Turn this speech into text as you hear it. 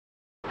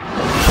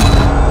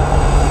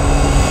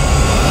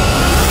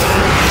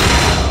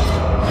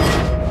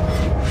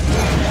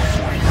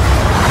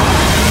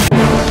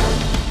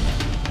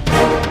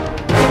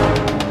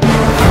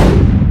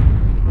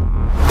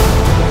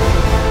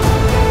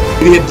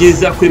ibihe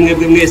byiza kuri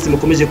mwebwe mwese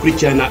mukomeje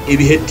kurikirana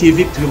Ibihe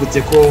TV.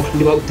 Tubibutse ko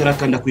niba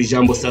utarakanda ku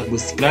ijambo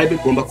subscribe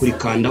ugomba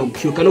kurikanda,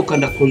 ukibuka no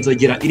kanda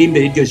kunzogera iri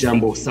imbere y'iryo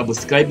jambo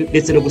subscribe,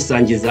 ndetse no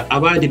gusangiza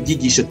abandi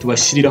byigisho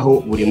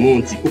tubashiriraho buri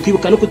munsi.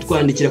 Ukibuka no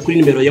kutwandikira kuri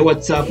nimero ya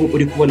WhatsApp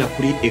uri kubona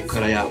kuri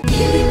ekara yawe.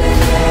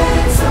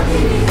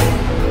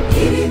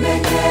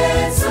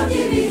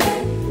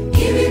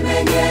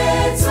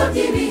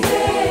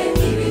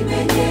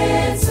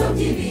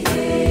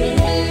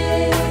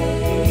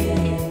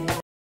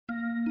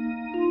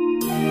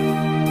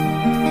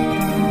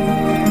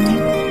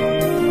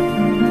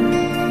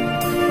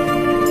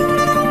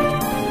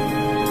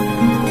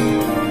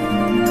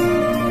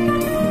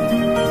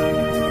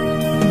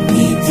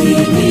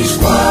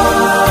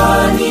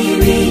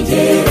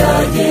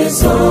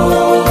 N'ibigeragezo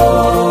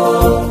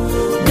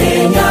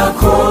menya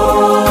ko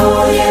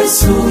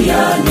Yesu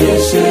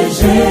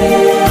yanesheje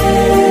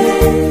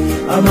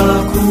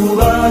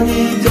amakuba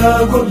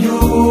n'ibyago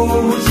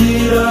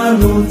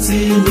by'umukiranutsi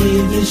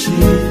n'inyishi,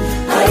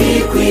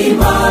 ariko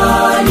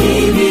Imana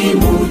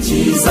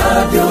ibimukiza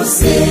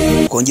byose.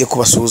 Kongeye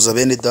kubasuhuza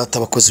bene data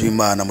abakozi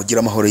b'Imana, mugira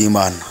amahoro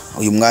y'Imana.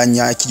 Uyu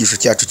mwanya ikigisho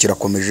cyacu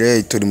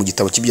kirakomeje, turi mu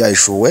gitabo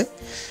cy'ibyahishuwe,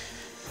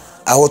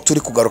 aho turi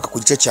kugaruka ku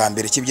gice cya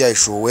mbere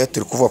cy'ibyahishuwe.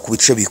 Turi kuvuga ku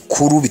bice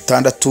bikuru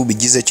bitandatu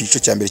bigize icyo gice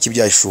cya mbere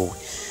cy'ibyahishuwe.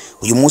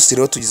 Uyu munsi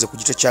rero tugeze ku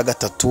gice cya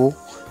gatatu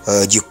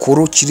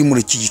gikuru kiri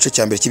muri iki gice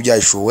cya mbere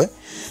cy'ibyahishuwe.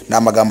 Ni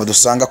amagambo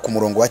dusanga ku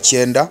murongo wa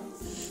 9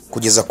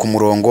 kugeza ku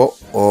murongo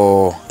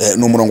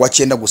ni umurongo wa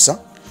 9 gusa.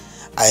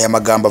 Aya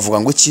magambo avuga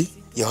ngo iki?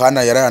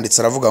 Yohana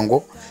yarayanditse aravuga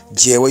ngo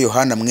Jyewe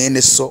Yohana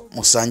mwene so,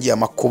 musangiye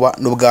amakuba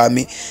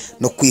n'ubwami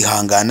no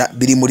kwihangana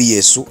biri muri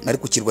Yesu, nari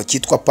ku kirwa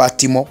cyitwa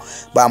Patimo,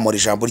 bampōra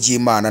ijambo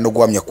ry'Imana no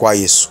guhamya kwa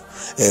Yesu.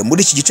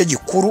 Muri iki gice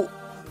gikuru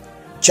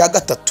cya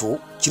gatatu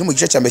kiri mu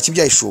gice cya mbere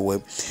cy'ibyahishuwe,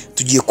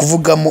 tugiye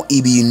kuvugamo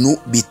ibintu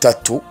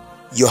bitatu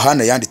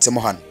Yohana yanditsemo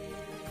hano.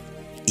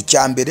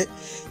 Icya mbere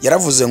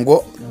yaravuze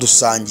ngo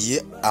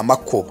dusangiye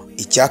amakuba,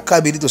 icya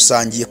kabiri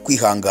dusangiye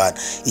kwihangana,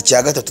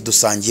 icya gatatu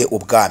dusangiye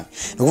ubwami.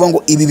 Ni ukuvuga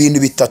ngo ibi bintu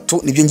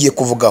bitatu nibyo ngiye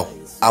kuvugaho: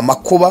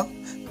 amakuba,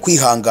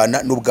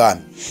 kwihangana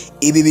n'ubwami.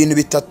 Ibi bintu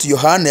bitatu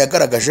Yohana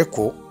yagaragaje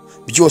ko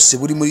byose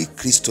buri muri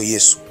Kristo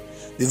Yesu.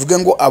 Bivuga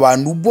ngo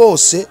abantu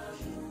bose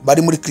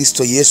bari muri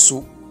Kristo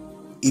Yesu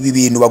ibi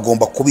bintu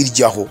bagomba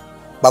kubiryaho,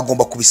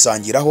 bagomba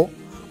kubisangiraho,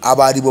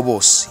 abari bo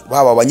bose,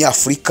 baba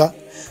abanyafurika,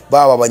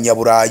 baba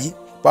abanyaburayi,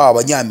 baba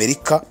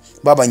abanyamerika,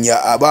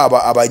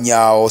 baba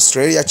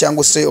abanya-Australia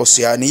cyangwa se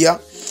Oceania,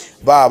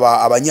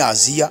 baba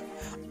abanyaziya,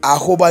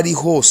 aho bari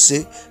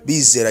hose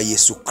bizera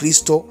Yesu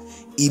Kristo.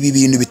 Ibi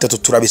bintu bitatu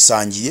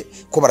turabisangiye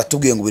ko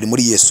baratubwiye ngo biri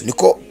muri Yesu.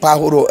 Niko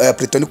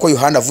niko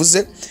Yohana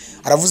avuze,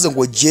 aravuze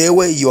ngo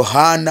Jyewe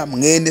Yohana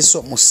mwene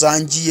so,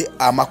 musangiye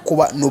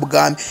amakuba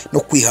n'ubwami no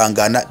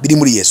kwihangana biri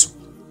muri Yesu.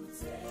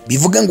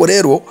 Bivuga ngo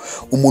rero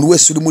umuntu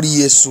wese uri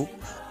muri Yesu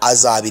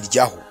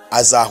azabiryaho,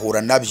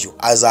 azahura nabyo,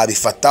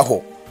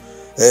 azabifataho.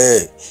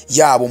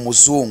 Yaba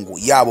umuzungu,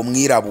 yaba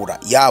umwirabura,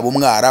 yaba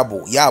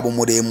umwarabu, yaba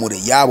umuremure,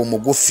 yaba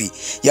umugufi,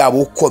 yaba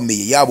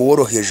ukomeye, yaba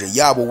woroheje,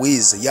 yaba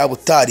wize, yaba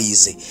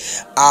utarize,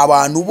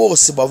 abantu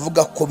bose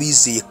bavuga ko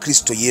bizeye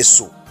Kristo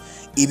Yesu,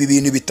 ibi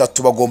bintu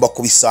bitatu bagomba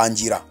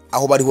kubisangira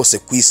aho bari hose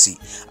ku isi: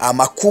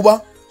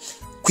 amakuba,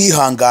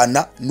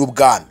 kwihangana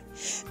n'ubwami.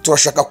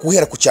 Turashaka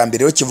guhera ku cya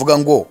mbere kivuga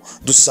ngo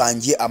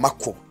dusangiye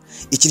amakuba.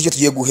 Iki nicyo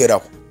tugiye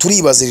guheraho.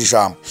 Turibaza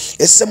ijambo,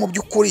 ese mu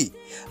by'ukuri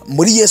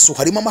muri Yesu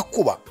harimo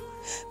amakuba?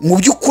 Mu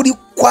by'ukuri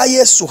kwa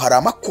Yesu hari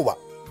amakuba?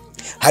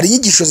 Hari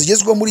inyigisho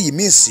zigezweho muri iyi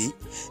minsi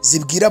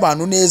zibwira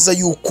abantu neza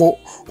yuko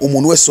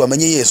umuntu wese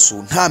wamenye Yesu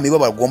nta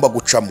mibabaro agomba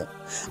gucamo,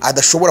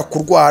 adashobora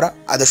kurwara,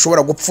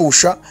 adashobora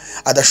gupfusha,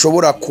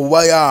 adashobora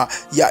kuba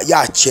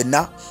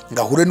yakena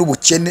ngahure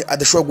n'ubukene,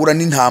 adashobora guhura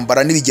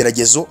n'intambara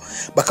n'ibigeragezo.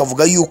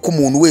 Bakavuga yuko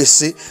umuntu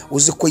wese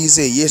uzi ko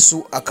yizeye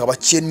Yesu akaba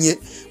akennye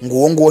ngo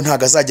uwo nguwo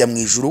ntago azajya mu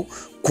ijuru,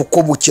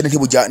 kuko bukene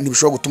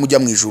ntibishobora gutuma ujya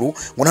mu ijuru,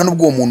 ngo nta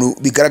nubwo uwo muntu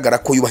bigaragara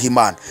ko yubaha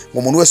Imana, ngo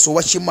umuntu wese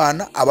wubashye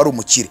Imana aba ari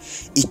umukire.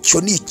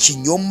 Icyo ni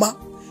ikinyoma,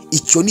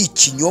 icyo ni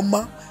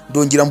ikinyoma.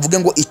 Ndongera mvuge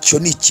ngo icyo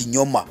ni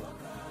ikinyoma.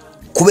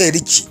 Kubera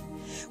iki?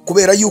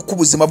 Kubera yuko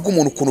ubuzima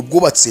bw'umuntu ukuntu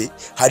bwubatse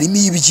harimo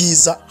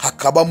ibyiza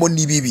hakabamo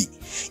n'ibibi.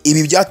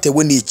 Ibi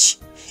byatewe n'iki?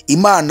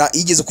 Imana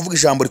igeze kuvuga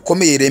ijambo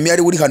rikomeye, Yeremiya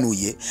ari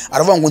urihanuye,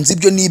 aravuga ngo nzi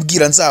ibyo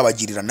nibwira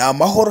nzabagirira, ni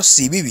amahoro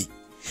si ibibi,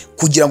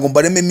 kugira ngo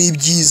mbarememo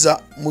ibyiza,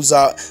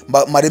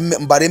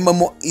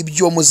 mbarememo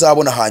ibyo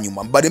muzabona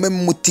hanyuma,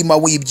 mbarememo umutima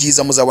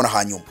w'ibyiza muzabona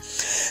hanyuma.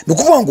 Ni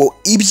ukuvuga ngo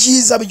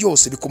ibyiza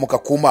byose bikomoka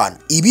ku Mana,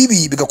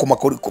 ibibi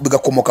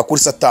bigakomoka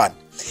kuri Satani.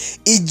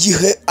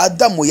 Igihe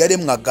Adamu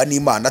yaremwaga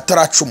n'Imana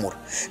ataracumura,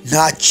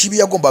 nta kibi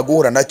yagombaga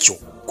guhura nacyo,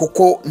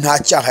 kuko nta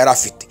cyaha yari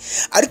afite.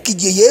 Ariko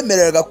igihe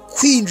yemereraga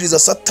kwinjiza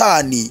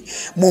Satani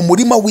mu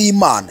murima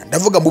w'Imana,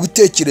 ndavuga mu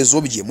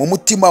bitekerezo bye, mu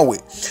mutima we,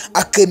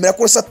 akemera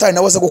ko Satani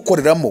nawe aza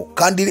gukoreramo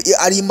kandi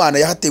ari Imana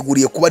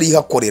yahateguriye kuba ari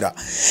ihakorera,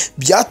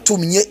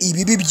 byatumye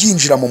ibibi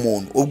byinjira mu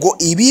muntu. Ubwo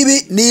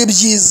ibibi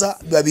n'ibyiza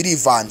biba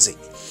birivanze.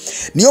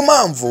 Niyo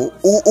mpamvu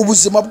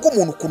ubuzima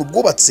bw'umuntu ukuntu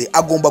bwubatse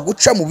agomba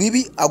guca mu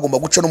bibi, agomba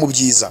guca no mu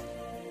byiza.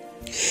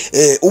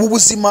 ubu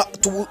buzima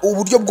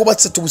uburyo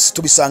bwubatse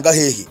tubisanga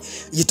hehe?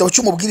 Igitabo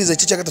cy'umubwiriza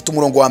igice cya 3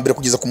 umurongo wa 1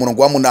 kugeza ku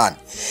murongo wa 8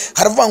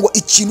 haravuga ngo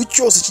ikintu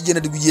cyose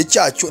kigenerwa igihe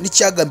cyacyo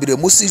n'icyagambiriwe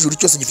munsi y'ijuru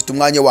cyose gifite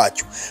umwanya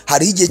wacyo.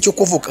 Hari igihe cyo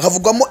kuvuka,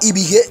 havugamo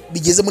ibihe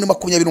bigeze muri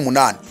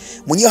 28.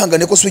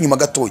 Munyihangane ko sunyuma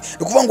gatoya,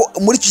 ni kuvuga ngo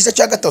muri Igice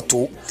cya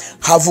 3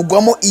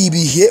 havugwamo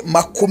ibihe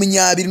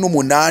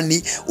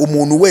 28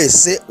 umuntu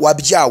wese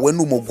wabyawe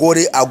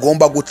n'umugore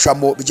agomba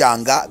gucamo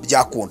byanga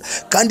byakunda.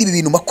 Kandi ibi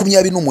bintu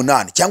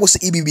 28 cyangwa se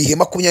ibi bihe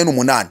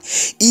 28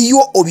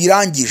 iyo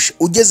ubirangije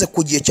ugeze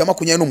ku gihe cya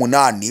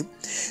 28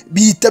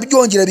 bihita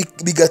byongera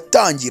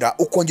bigatangira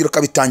ukongera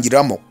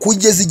ukabitangiramo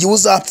kugeza igihe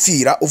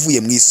uzapfira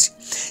uvuye mu isi.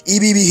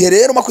 Ibi bihe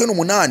rero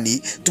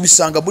 28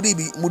 tubisanga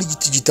muri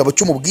igitabo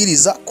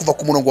cy'umubwiriza kuva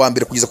ku murongo wa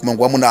 1 kugeza ku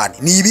murongo wa 8.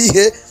 Ni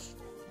ibihe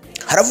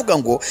haravuga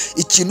ngo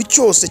ikintu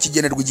cyose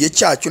kigenerwa igihe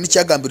cyacyo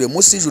n'icyagambiriwe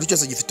munsi y'ijuru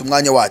cyose gifite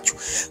umwanya wacyo.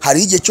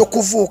 Hari igihe cyo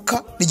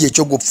kuvuka n'igihe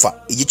cyo gupfa,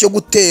 igihe cyo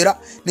gutera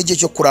n'igihe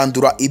cyo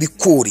kurandura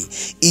ibikuri,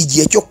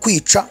 igihe cyo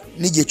kwica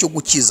n'igihe cyo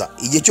gukiza,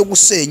 igihe cyo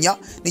gusenya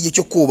n'igihe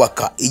cyo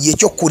kubaka, igihe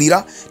cyo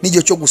kurira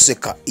n'igihe cyo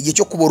guseka, igihe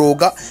cyo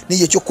kuboroga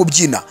n'igihe cyo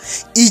kubyina,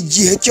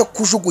 igihe cyo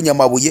kujugunya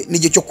amabuye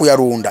n'igihe cyo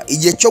kuyarunda,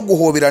 igihe cyo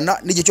guhoberana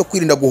n'igihe cyo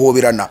kwirinda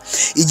guhoberana,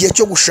 igihe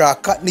cyo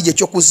gushaka n'igihe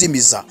cyo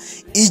kuzimiza,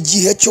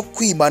 igihe cyo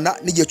kwimana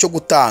n'igihe cyo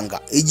gutanga,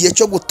 igihe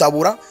cyo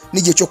gutabura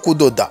n'igihe cyo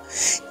kudoda,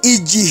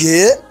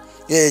 igihe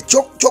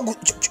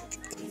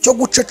cyo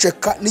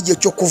guceceka n'igihe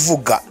cyo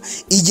kuvuga,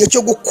 igihe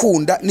cyo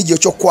gukunda n'igihe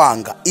cyo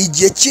kwanga,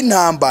 igihe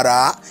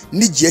cy'intambara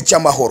n'igihe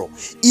cy'amahoro.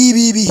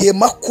 Ibi bihe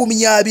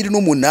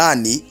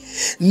 28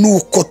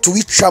 nuko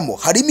tubicamo,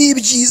 harimo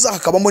ibyiza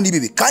hakabamo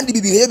n'ibibi. Kandi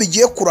ibi bihe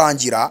bigiye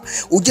kurangira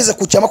ugeze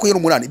ku cya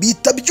 28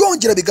 bihita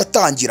byongera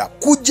bigatangira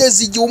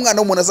kugeza igihe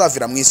umwana w'umuntu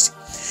azavira mu isi.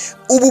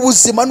 Ubu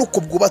buzima nuko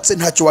bwubatse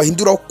ntacyo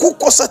wahinduraho,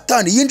 kuko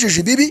Satani yinjije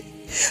ibibi,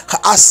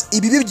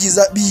 ibibi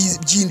byiza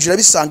byinjira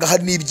bisanga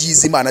hari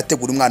n'ibyiza Imana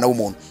ategura umwana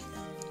w'umuntu.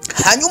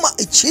 Hanyuma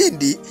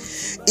ikindi,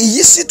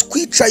 iyi si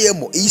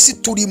twicayemo, iyi si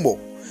turimo,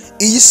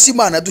 iyi si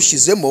Imana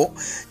yadushyizemo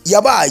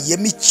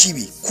yabayemo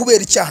ikibi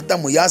kubera icyaha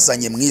Adamu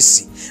yazanye mu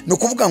isi. Ni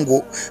ukuvuga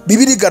ngo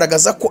Bibiliya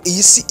igaragaza ko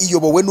iyi si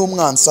iyobowe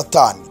n'umwanzi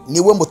Satani,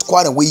 niwe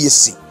mutware w'iyi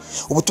si.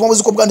 Ubutumwa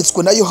buzi ko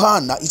bwanditswe na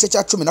Yohana igice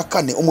cya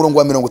 14 umurongo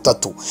wa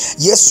 30.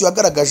 Yesu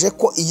yagaragaje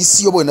ko iyi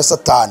si iyobowe na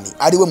Satani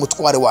ari we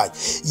mutware wayo.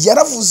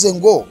 Yaravuze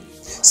ngo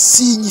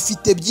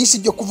sinyifite byinshi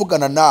byo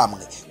kuvugana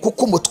namwe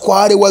kuko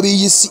umutware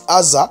w'ab'iyi si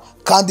aza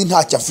kandi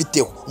ntacyo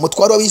afiteho.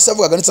 Umutware w'ab'iyi si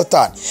avugaga ni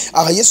Satani.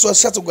 Aha Yesu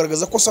yashatse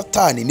kugaragaza ko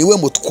Satani niwe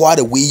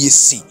mutware w'iyi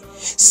si.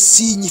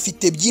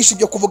 Sinyifite byinshi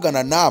byo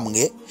kuvugana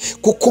namwe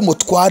kuko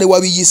umutware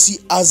w'ab'iyi si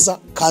aza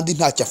kandi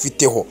ntacyo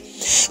afiteho.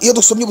 Iyo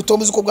dusomye ubutumwa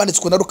buzi ko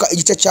bwanditswe na Luka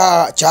igice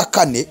cya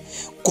 4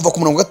 kuva ku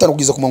murongo wa 5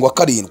 kugeza ku murongo wa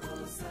 7.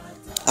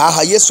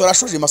 Aha Yesu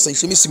arashoje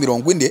amasengesho iminsi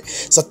 40,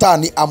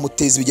 Satani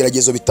amuteza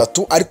ibigeragezo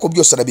 3 ariko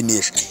byose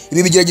arabinesha.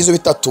 Ibi bigeragezo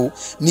 3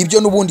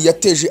 nibyo nubundi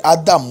yateje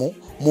Adamu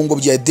mu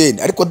ngobyi ya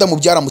Edeni, ariko Adamu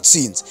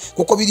byaramutsinze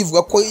kuko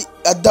birivuga ko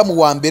Adamu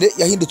wa mbere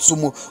yahindutse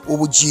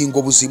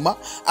ubugingo buzima,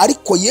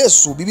 ariko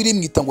Yesu Bibiliya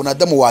imwita ngo na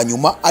Adamu wa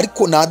nyuma,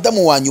 ariko na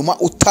Adamu wa nyuma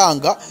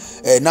utanga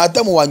na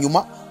Adamu wa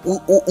nyuma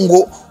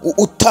ngo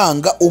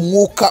utanga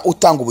umwuka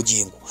utanga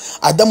ubugingo.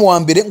 Adamu wa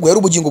mbere ngo yari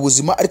ubugingo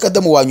buzima, ariko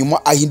Adamu wa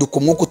nyuma ahinduka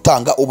umwuka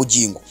utanga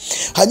ubugingo.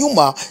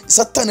 Hanyuma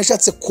Satani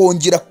yashatse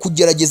kongera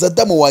kugerageza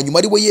Adamu wa nyuma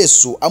ari we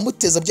Yesu,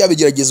 amuteza bya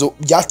bigeragezo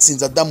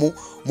byatsinze Adamu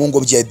mu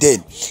ngobyi ya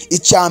Edeni.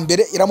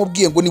 Icyambere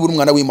yaramubwiye ngo niba uri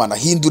umwana w'Imana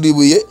hindura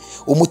ibuye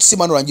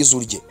umutsima nurangiza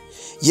urye.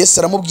 Yesu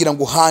aramubwira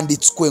ngo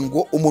handitswe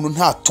ngo umuntu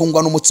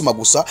ntatungwa n'umutsima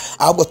gusa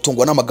ahubwo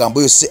atungwa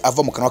n'amagambo yose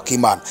ava mu kanwa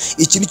k'Imana.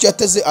 Ikintu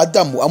cyateze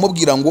Adamu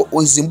amubwira ngo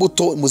izi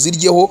mbuto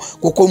muziryeho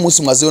kuko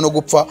umunsi mwazewe no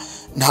gupfa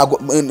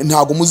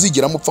ntago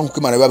muzigera mupfa nk'uko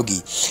Imana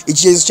yababwiye.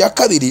 Ikigezo cya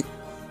kabiri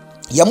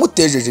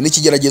yamutejeje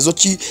n'ikigeragezo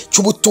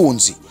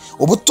cy'ubutunzi.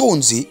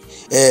 Ubutunzi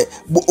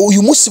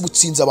uyu munsi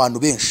butsinze abantu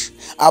benshi.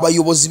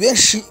 Abayobozi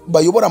benshi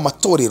bayobora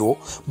amatorero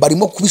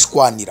barimo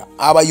kubishwanira,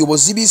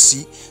 abayobozi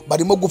b'isi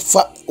barimo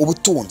gupfa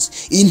ubutunzi.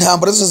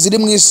 Intambara zose ziri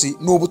mu isi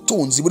ni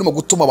ubutunzi burimo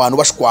gutuma abantu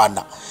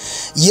bashwana.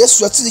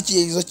 Yesu yatsinze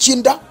ikigezo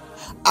cy'inda,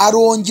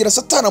 arongera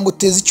Satani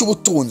amuteza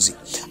icy'ubutunzi.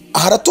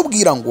 Aha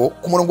aratubwira ngo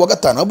ku murongo wa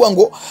 5 avuga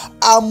ngo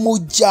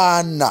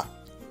amujyana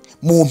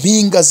mu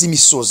mpinga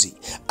z'imisozi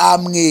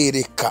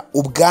amwereka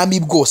ubwami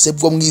bwose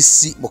bwo mu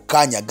isi mu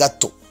kanya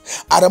gato.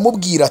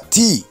 Aramubwira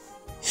ati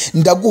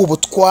ndaguha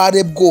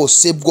ubutware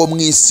bwose bwo mu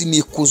isi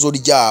n'ikuzo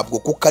ryabwo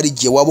kuko ari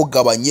jye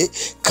wabugabanye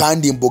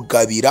kandi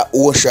mbugabira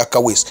uwo nshaka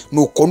wese.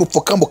 Nuko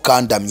nupfuka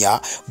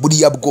mukandamya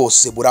buriya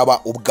bwose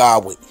buraba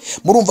ubwawe.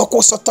 Murumva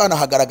ko Satani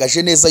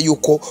ahagaragaje neza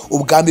yuko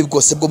ubwami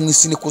bwose bwo mu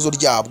isi n'ikuzo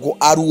ryabwo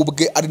ari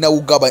ubwe, ari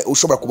nawe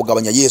ushobora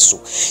kubugabanya Yesu.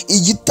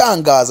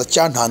 Igitangaza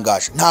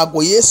cyantangaje,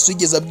 ntago Yesu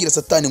yigeze abwira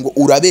Satani ngo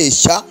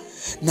urabeshya,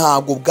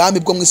 ntago ubwami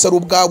bwo mu isi ari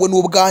ubwawe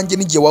n'ubwanjye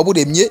n'igihe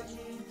waburemye.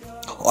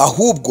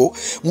 Ahubwo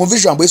mwumva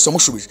ijambo Yesu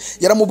yamushubije,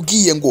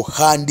 yaramubwiye ngo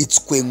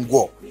handitswe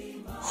ngo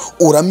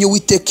uramye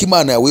Uwiteka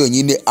Imana yawe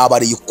yonyine aba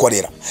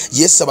ariyikorera.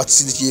 Yesu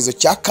abatsinze ikigezo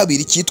cya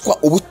kabiri cyitwa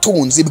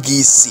ubutunzi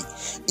bw'isi.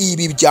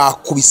 Ibi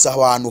byakubisa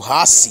abantu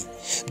hasi,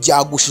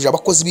 byagushije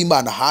abakozi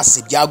b'Imana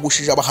hasi,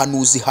 byagushije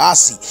abahanuzi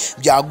hasi,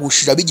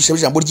 byagushije abigisha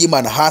b'ijambo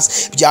ry'Imana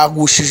hasi,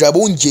 byagushije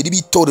abungeri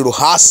b'itorero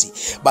hasi.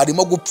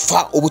 Barimo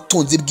gupfa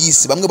ubutunzi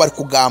bw'isi, bamwe bari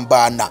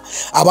kugambana,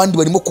 abandi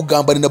barimo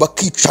kugambanira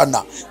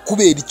bakicana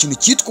kubera ikintu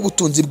cyitwa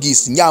ubutunzi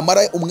bw'isi.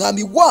 Nyamara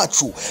umwami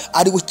wacu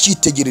ari we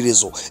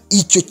cyitegererezo,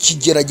 icyo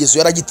kigeragezo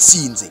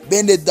yaragitsinze.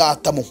 Bene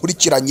Data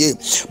munkurikiranye,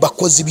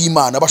 bakozi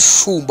b'Imana,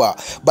 bashumba,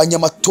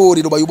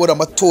 banyamatorero bayobora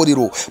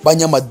amatorero,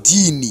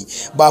 banyamadini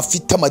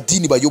bafite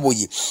amadini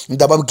bayoboye,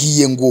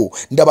 ndababwiye ngo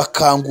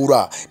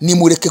ndabakangura,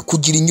 nimureke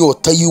kugira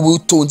inyota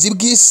y'ubutunzi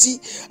bw'isi,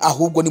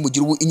 ahubwo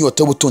nimugire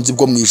inyota y'ubutunzi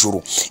bwo mu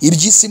ijuru.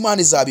 Iby'isi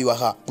Imana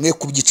izabibaha, mwe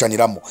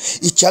kubyicaniramo.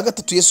 Icya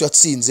gatatu Yesu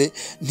yatsinze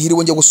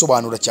ntiriwe njya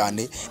gusobanura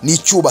cyane, ni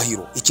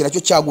icyubahiro. Iki nacyo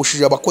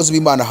cyagushije abakozi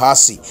b'Imana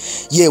hasi,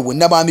 yewe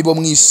n'abami bo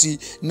mu isi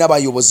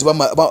n'abayobozi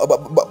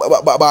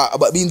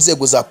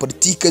b'inzego za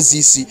politike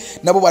z'isi,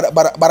 nabo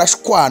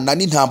barashwana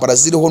n'intambara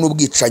ziriho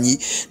n'ubwicanyi,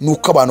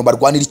 nuko abantu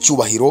barwanira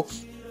icyubahiro.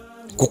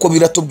 Kuko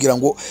biratubwira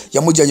ngo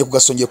yamujyanye ku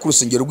gasongero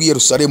k'urusengero rw'i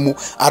Yerusalemu,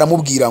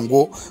 aramubwira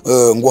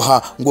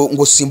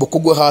ngo simbuka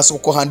ugwe hasi,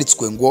 kuko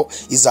handitswe ngo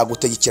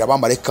izagutegekera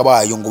abamarayika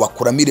bayo ngo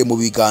bakuramire mu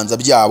biganza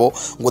byabo,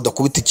 ngo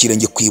dakubita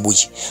ikirenge ku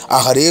ibuye.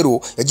 Aha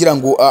rero yagira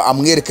ngo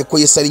amwereke ko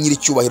Yesu ari nyiri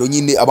cyubahiro,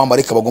 nyine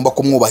abamarayika bagomba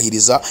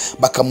kumwubahiriza,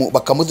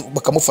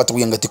 bakamufata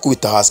kugira ngo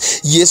atikubita hasi.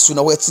 Yesu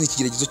nawe yatsinze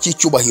ikigeragezo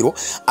cy'icyubahiro,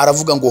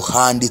 aravuga ngo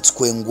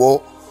handitswe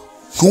ngo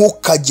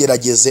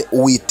ntukagerageze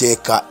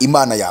Uwiteka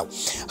Imana yawe.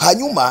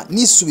 Hanyuma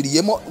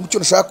nisubiriyemo icyo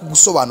nashaka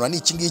gusobanura ni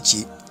iki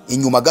ngiki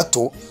inyuma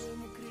gato,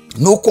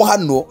 nuko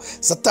hano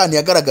Satani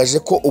yagaragaje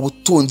ko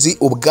ubutunzi,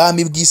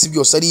 ubwami bw'isi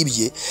byose ari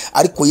ibye,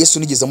 ariko Yesu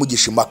nigeze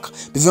amugisha impaka.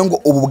 Bivuga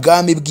ngo ubu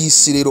bwami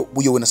bw'isi rero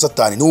buyobowe na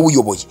Satani, niwe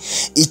ubuyoboye.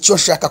 Icyo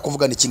nshaka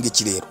kuvuga ni iki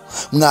ngiki rero,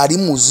 mwari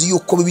muzi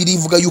yuko Bibiliya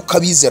ivuga yuko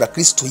abizera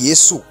Kristo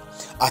Yesu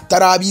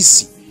atari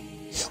ab'isi.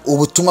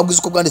 Ubutumwa bwiza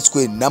uko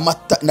bwanditswe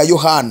na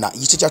Yohana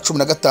igice cya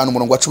 15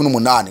 umurongo wa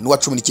 18 n'uwa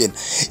 19,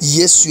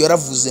 Yesu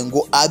yaravuze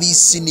ngo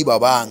ab'isi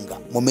nibabanga,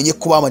 mumenye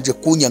ko bamanje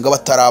kunyanga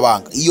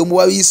batarabanga. Iyo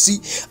mu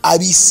ab'isi,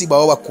 ab'isi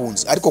baba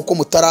bakunze, ariko ko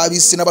mutari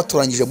ab'isi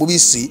n'abaturangije mu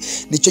b'isi,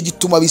 nicyo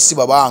gituma ab'isi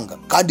babanga.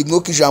 Kandi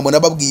mwibuke ijambo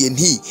nababwiye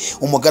nti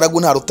umugaragu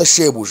ntaruta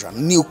shebuja.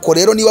 Niko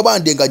rero niba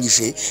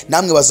bandenganyije,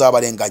 namwe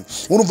bazabarenganya.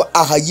 Urumva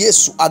aha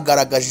Yesu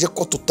agaragaje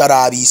ko tutari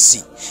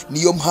ab'isi,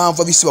 niyo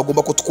mpamvu ab'isi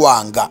bagomba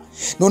kutwanga.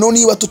 Noneho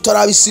niba tutari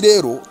ab'isi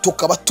rero,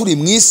 tukaba turi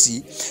mu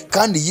isi,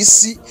 kandi iyi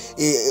si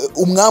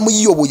umwami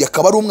yiyoboye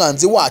akaba ari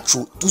umwanzi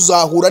wacu,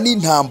 tuzahura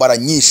n'intambara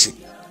nyinshi.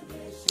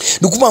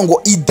 Ni ukuvuga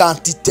ngo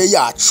identite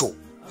yacu,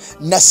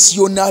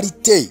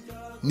 nationalite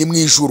ni mu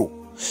ijuru,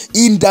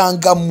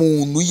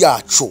 indangamuntu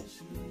yacu,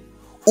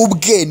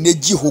 ubwene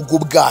gihugu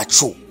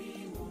bwacu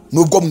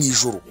nubwo mu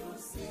ijuru.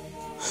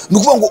 Ni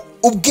ukuvuga ngo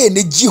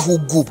ubwene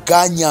gihugu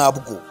bwa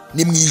nyabwo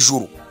ni mu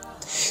ijuru.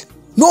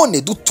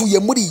 None dutuye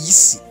muri iyi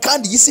si,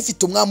 kandi iyi si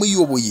ifite umwami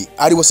uyiyoboye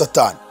ari we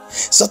Satani.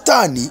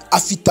 Satani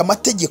afite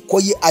amategeko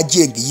ye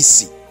agenga iyi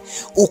si.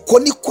 Uko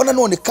niko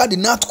nanone kandi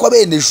natwe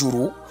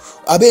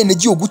abene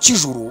gihugu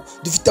cy'ijuru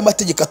dufite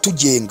amategeko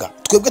atugenga.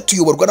 Twebwe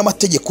tuyoborwa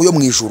n'amategeko yo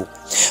mu ijuru.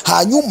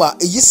 Hanyuma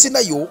iyi si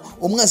nayo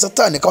umwanzi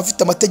Satani akaba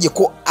afite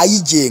amategeko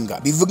ayigenga.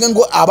 Bivuga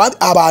ngo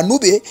abantu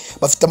be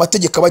bafite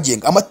amategeko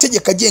abagenga.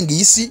 Amategeko agenga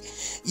iyi si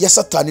ya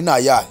Satani ni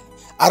ayahe?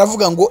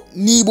 Aravuga ngo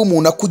niba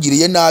umuntu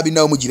akugiriye nabi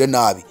nawe mugire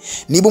nabi,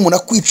 niba umuntu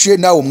akwiciye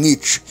nawe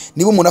umwice,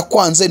 niba umuntu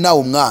akwanze nawe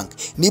umwange,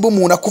 niba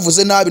umuntu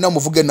akuvuze nabi nawe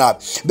umuvuge nabi.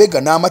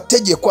 Bega ni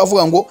amategeko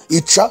avuga ngo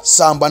ica,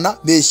 sambana,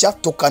 beshya,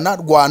 tukana,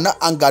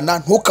 rwana, angana,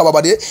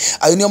 ntukababarire.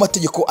 Ayo niyo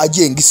mategeko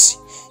agenga isi.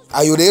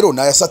 Ayo rero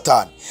ni aya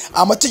Satani.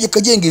 Amategeko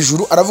agenga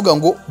ijuru aravuga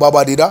ngo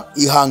babarira,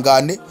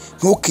 ihangane,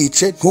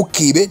 ntukice,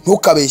 ntukibe,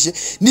 ntukabeshye,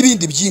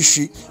 n'ibindi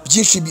byinshi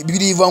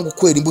biriva ngo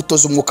kwera imbuto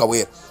z'umwuka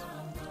wera.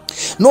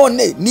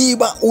 None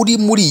niba uri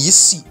muri iyi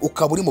si,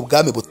 ukaba uri mu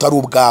bwami butari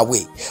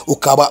ubwawe,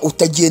 ukaba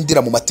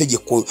utagendera mu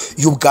mategeko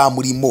y'ubwami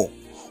urimo,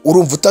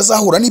 urumva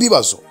utazahura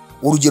n'ibibazo.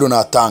 Urugero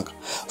natanga,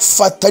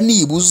 fata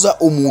nibuza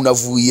umuntu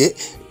avuye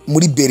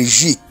muri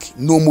Belgique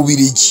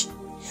n'Umubirigi,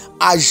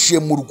 aje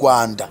mu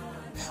Rwanda,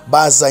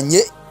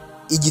 bazanye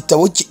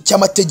igitabo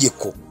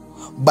cy'amategeko,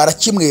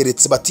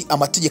 barakimweretse bati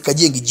amategeko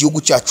agenga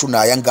igihugu cyacu ni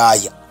aya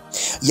ngaya.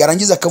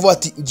 Yarangiza akavuga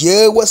ati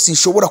jyewe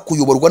sinshobora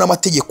kuyoborwa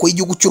n'amategeko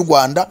y'igihugu cy'u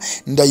Rwanda,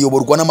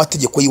 ndayoborwa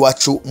n'amategeko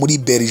y'iwacu muri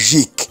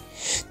Belgique.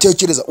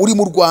 Tekereza, uri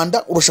mu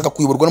Rwanda urashaka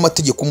kuyoborwa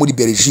n'amategeko muri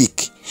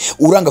Belgique,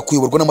 uranga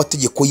kuyoborwa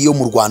n'amategeko yo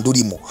mu Rwanda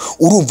urimo.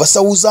 Urumva se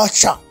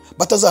uzaca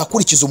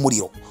batazakurikiza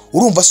umuriro?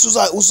 Urumva se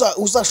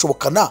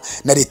uzashobokana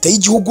na leta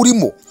y'igihugu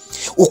urimo?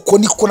 Uko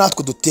niko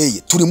natwe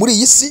duteye. Turi muri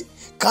iyi si,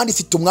 kandi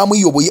ifite umwami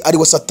uyiyoboye ari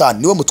we Satani,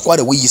 niwe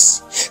mutware w'iyi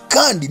si.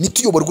 Kandi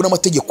nituyoborwa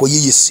n'amategeko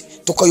y'iyi si,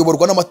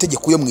 tukayoborwa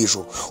n'amategeko yo mu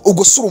ijuru.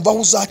 Ubwo se urumva aho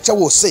uzaca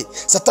wose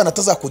Satani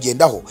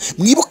atazakugendaho?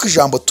 Mwibuke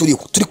ijambo turi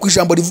ku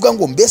ijambo rivuga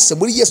ngo mbese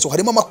muri Yesu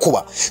harimo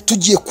amakuba.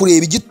 Tugiye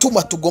kureba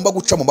igituma tugomba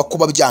guca mu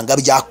makuba byanga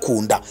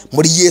byakunda.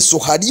 Muri Yesu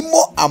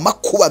harimo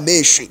amakuba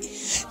menshi.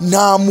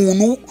 nta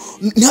muntu,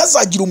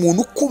 ntihazagire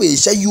umuntu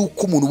ukubeshya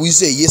yuko umuntu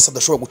wizeye Yesu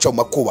adashobora guca mu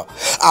makuba,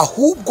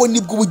 ahubwo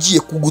nibwo uba ugiye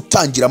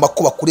kugutangira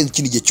amakuba kurenza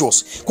ikindi gihe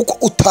cyose, kuko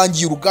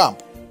utangiye urugamba,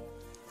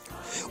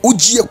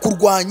 ugiye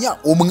kurwanya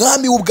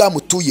umwami w'ubwami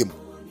utuyemo.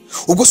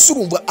 Ubwo se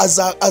urumva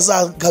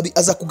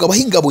aza kugabaho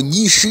ingabo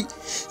nyinshi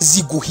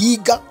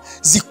ziguhiga,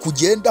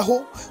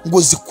 zikugendaho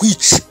ngo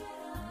zikwice.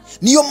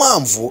 Niyo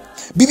mpamvu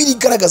Bibiliya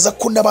igaragaza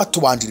ko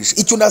n'abatubanjirije,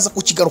 icyo ndaza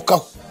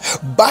kukigarukaho,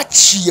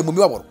 baciye mu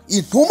mibabaro.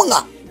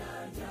 Intumwa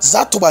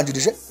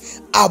zatubanjirije,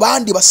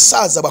 abandi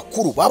basaza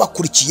bakuru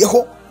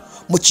babakurikiyeho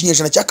mu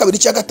kinyejana cya kabiri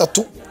cya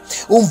gatatu,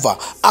 umva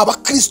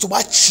abakristo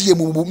baciye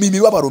mu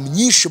mibabaro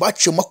myinshi,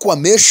 baciye mu makuba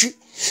menshi,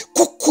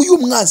 kuko uyu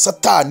mwanzi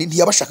Satani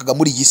ntiyabashakaga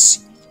muri iyi si,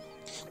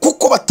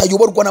 kuko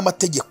batayoborwa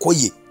n'amategeko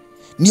ye.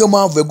 Niyo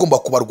mpamvu yagomba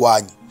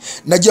kubarwanya.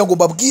 Nagira ngo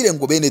mbabwire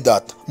ngo bene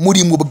data,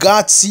 muri mu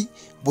bwatsi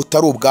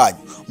butari ubwanyu,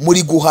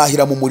 muri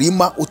guhahira mu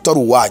murima utari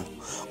uwanyu,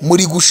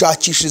 muri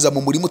gushakishiriza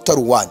mu murima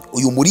utari uwanyu.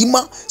 Uyu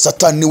murima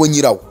Satani niwe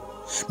nyirawo.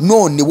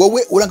 None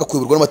wowe uranga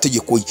kuyoborwa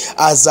n'amategeko ye,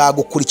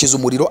 azagukurikiza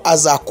umuriro,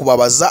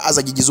 azakubabaza,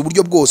 azagigiza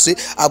uburyo bwose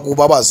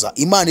agubabaza.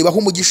 Imana ibaha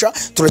umugisha.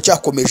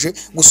 Turacyakomeje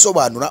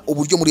gusobanura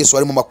uburyo muri Yesu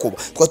harimo makuba.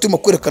 Turimo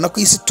kwerekana ko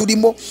isi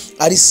turimo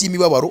ari si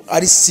imibabaro,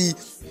 ari si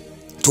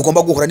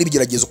tugomba guhura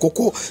n'ibigeragezo,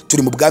 kuko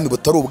turi mu bwami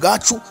butari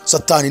ubwacu.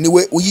 Satani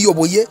niwe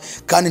uyiyoboye,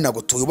 kandi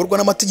ntabwo tuyoborwa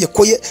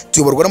n'amategeko ye,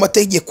 tuyoborwa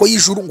n'amategeko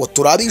y'ijuru, ngo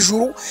turabe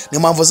ijuru. Niyo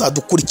mpamvu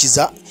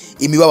azadukurikiza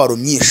imibabaro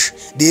myinshi.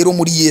 Rero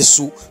muri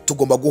Yesu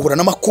tugomba guhura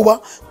n'amakuba,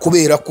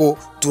 kubera ko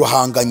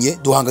duhanganye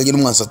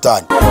n'umwanzi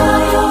Satani.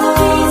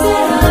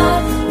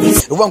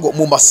 Ruvuga ngo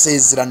mu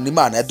masezerano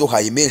Imana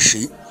yaduhaye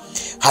menshi,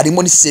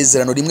 harimo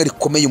n'isezerano rimwe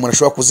rikomeye umuntu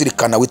ashobora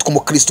kuzirikana witwa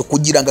umukristo,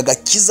 kugira ngo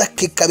agakiza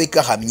ke kabe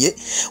gahamye,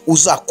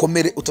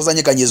 uzakomere,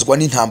 utazanyeganyezwa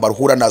n'intambara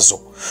uhura nazo.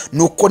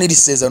 Nuko n'iri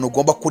sezerano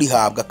ugomba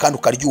kurihabwa kandi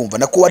ukaryumva,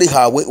 nako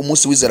warihawe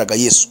umunsi wizeraga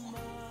Yesu.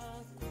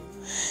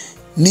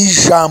 Ni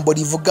ijambo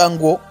rivuga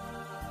ngo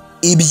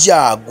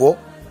ibyago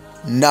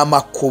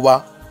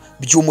n'amakuba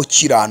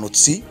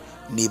by'umukiranutsi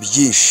ni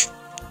byinshi,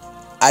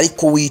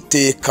 ariko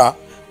Uwiteka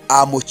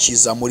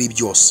amukiza muri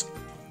byose.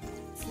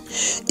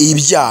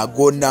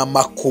 Ibyago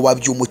n'amakuba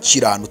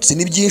by'umukiranutsi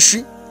ni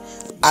byinshi,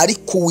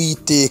 ariko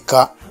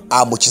Uwiteka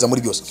amukiza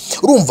muri byose.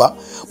 Urumva,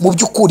 mu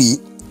by'ukuri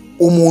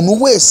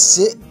umuntu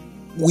wese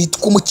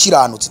witwa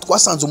umukiranutsi,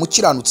 twasanze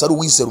umukiranutsi ari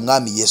uwizera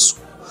umwami Yesu.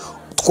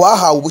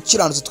 Twahawe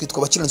ubukiranutsi, twitwa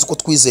abakiranutsi ko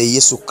twizeye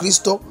Yesu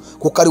Kristo,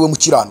 kuko ari we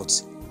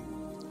mukiranutsi.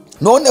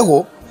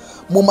 Noneho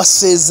mu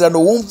masezerano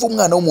wumva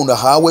umwana w'umuntu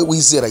ahawe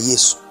wizera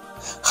Yesu,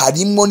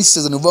 harimo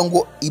n'isezerano rivuga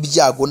ngo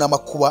ibyago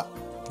n'amakuba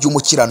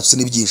by'umukiranutsi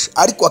ni byinshi,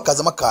 ariko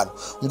hakazamo akantu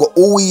ngo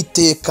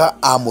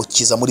Uwiteka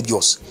amukiza muri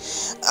byose.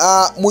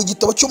 Mu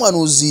gitabo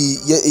cy'umuhanuzi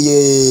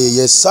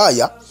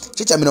Yesaya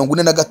igice cya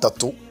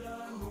 43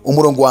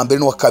 umurongo wa 1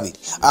 n'uwa 2,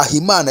 aho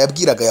Imana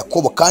yabwiraga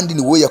Yakobo, kandi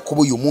ni wowe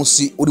Yakobo uyu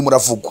munsi urimo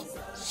uravugwa.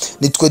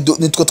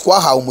 Nitwe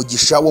twahawe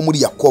umugisha wo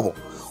muri Yakobo,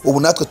 ubu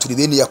natwe turi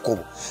bene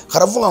Yakobo.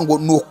 Haravuga ngo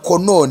nuko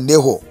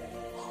noneho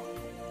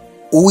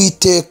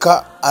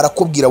Uwiteka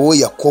arakubwira wowe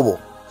Yakobo,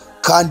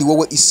 kandi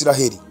wowe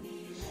Isiraheli,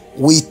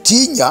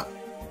 witinya,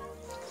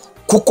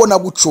 kuko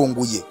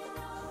nagucunguye,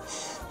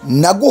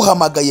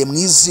 naguhamagaye mu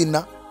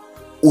izina,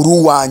 uri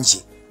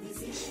uwanjye.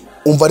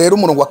 Umva rero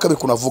umurongo wa 2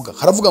 kunavuga,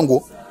 haravuga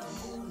ngo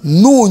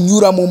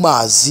nunyura mu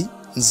mazi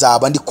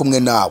nzaba ndi kumwe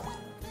nawe,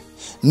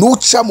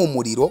 nuca mu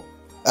muriro,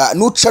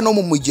 nuca no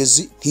mu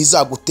mugezi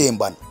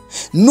ntizagutembana,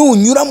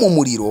 nunyura mu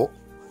muriro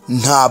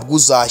ntabwo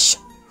uzashya,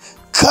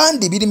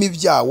 kandi birimo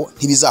ibyawo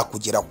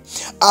ntibizakugeraho.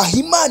 Aho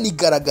Imana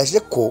igaragaje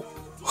ko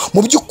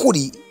mu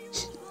by'ukuri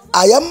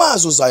aya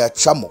mazi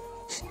uzayacamo,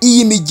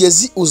 iyi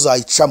migezi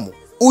uzayicamo,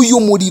 uyu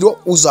muriro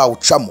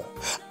uzawucamo,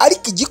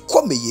 ariko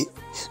igikomeye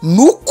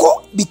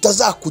nuko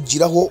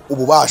bitazakugiraho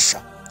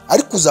ububasha,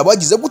 ariko uzaba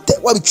wagize gute?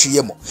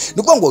 Wabiciyemo.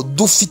 Ni ukuvuga ngo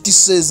dufite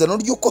isezerano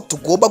ry'uko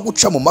tugomba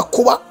guca mu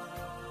makuba,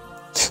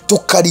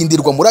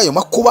 tukarindirwa muri ayo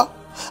makuba,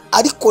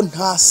 ariko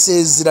nta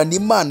sezerano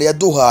Imana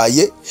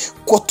yaduhaye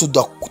ko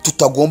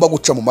tutagomba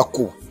guca mu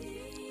makuba.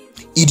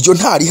 Iryo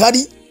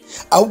ntarihari,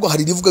 ahubwo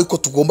hari rivuga ko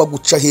tugomba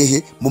guca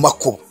hehe? Mu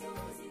makuba.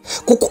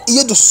 Kuko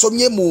iyo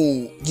dusomye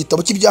mu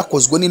gitabo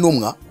cy'ibyakozwe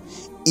n'intumwa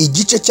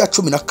igice cya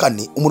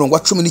 14 umurongo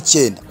wa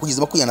 19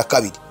 kugeza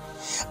 22,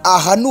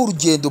 aha ni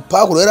urugendo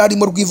Pawulo yari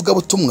arimo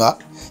rw'ivugabutumwa,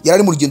 yari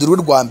ari mu rugendo rwe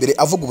rwa mbere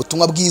avuga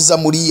ubutumwa bwiza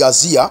muri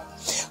Aziya.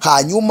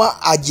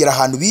 Hanyuma agera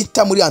ahantu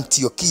bita muri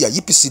Antiyokiya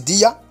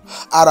y'Ipisidiya,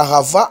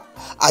 arahava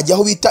ajya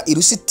aho bita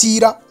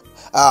Irusitira,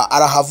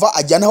 arahava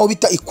ajya naho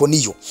bita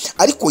Ikoniyo.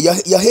 Ariko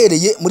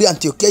yahereye muri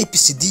Antiyokiya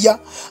y'Ipisidiya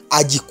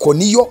ajya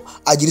Ikoniyo,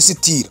 ajya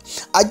Irusitira.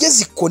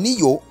 Ageze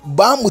Ikoniyo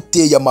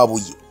bamuteye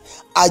amabuye,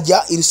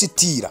 ajya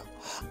Irusitira.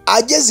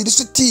 Ageze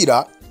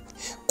Irusitira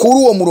kuri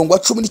uwo murongo wa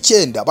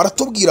 19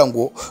 baratubwira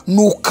ngo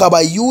nuko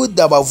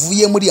abayuda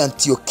bavuye muri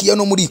Antiyokiya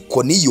no muri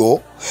Ikoniyo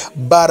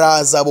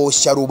baraza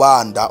boshya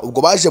rubanda.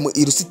 Ubwo baje mu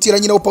Irusitira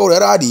nyine aho Pawulo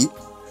yari ari,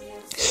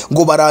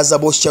 ngo baraza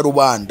boshya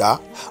rubanda,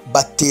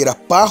 batera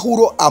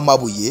Pawulo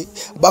amabuye,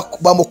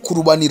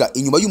 bamukurubanira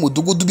inyuma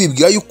y'umudugudu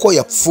bibwira yuko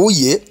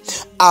yapfuye.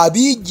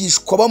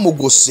 Abigishwa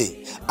bamugose,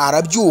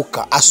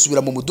 arabyuka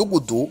asubira mu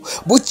mudugudu.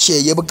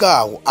 Bukeye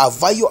bwaho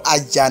avayo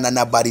ajyana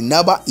na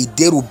Barinaba i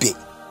Derube.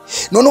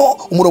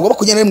 Noneho umurongo wa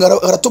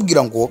 21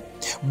 aratubwira ngo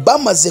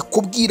bamaze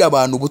kubwira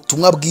abantu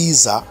ubutumwa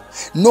bwiza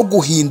no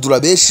guhindura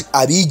benshi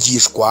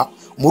abigishwa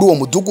muri uwo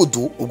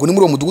mudugudu, ubwo ni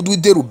muri uwo mudugudu w'i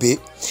Derube,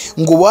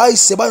 ngo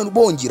bahise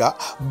bongera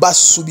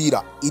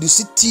basubira i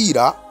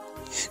Lusitira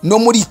no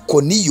muri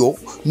Ikoniyo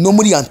no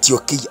muri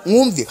Antiyokiya.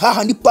 Mwumve,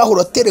 hahandi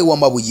Pawulo aterewe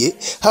amabuye,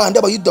 hahandi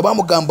abayuda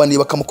bamugambaniye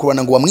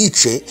bakamukurana ngo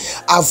bamwice,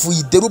 avuye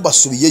i Derube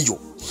asubiyeyo.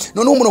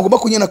 Noneho umurongo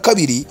wa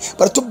 22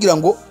 baratubwira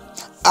ngo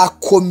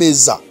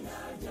akomeza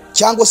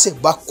cyangwa se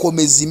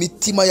bakomeza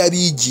imitima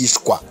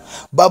y'abigishwa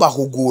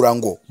babahugura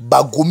ngo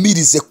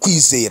bagumirize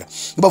kwizera.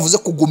 Bavuze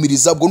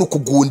kugumiriza ubwo no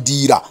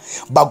kugundira,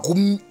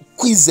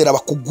 kwizera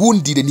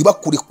bakugundire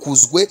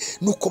ntibakurekuzwe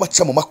nuko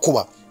baca mu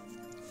makuba.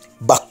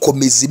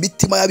 Bakomeza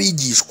imitima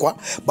y'abigishwa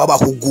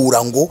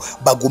babahugura ngo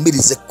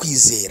bagumirize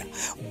kwizera,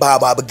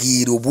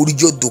 bababwira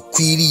uburyo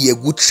dukwiriye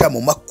guca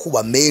mu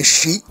makuba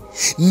menshi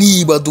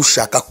niba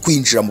dushaka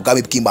kwinjira mu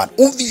bwami bw'Imana.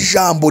 Umva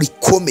ijambo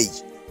rikomeye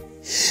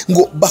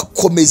ngo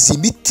bakomeza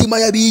imitima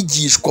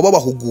y'abigishwa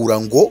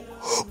babahugura ngo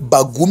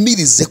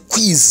bagumirize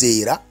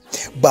kwizera,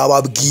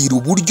 bababwira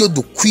uburyo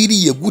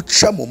dukwiriye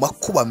guca mu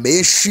makuba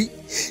menshi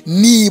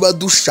niba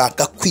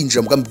dushaka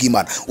kwinjira mu bwami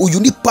bw'Imana. Uyu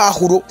ni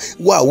Pawulo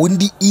wa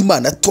wundi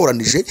Imana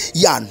atoranije,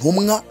 ya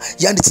ntumwa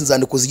yanditse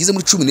inzandiko zigize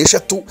muri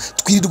 13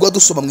 twirirwa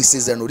dusoma mu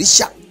isezerano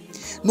rishya,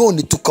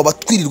 none tukaba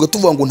twirirwa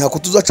tuvuga ngo ntako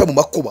tuzaca mu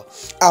makuba.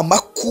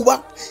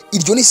 Amakuba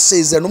iryo ni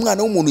isezerano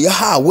umwana w'umuntu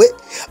yahawe,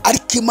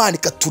 ariko Imana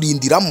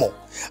ikaturindiramo.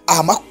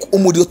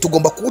 Umuriro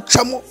tugomba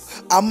kuwucamo,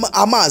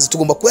 amazi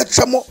tugomba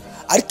kuyacamo,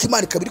 ariko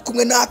Imana ikaba iri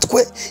kumwe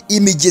natwe.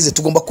 Imigezi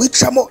tugomba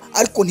kuyicamo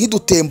ariko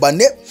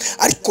ntidutembane,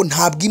 ariko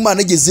ntabwo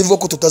Imana igeze ivuga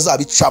ko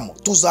tutazabicamo.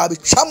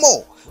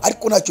 Tuzabicamo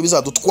ariko ntacyo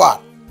bizadutwara.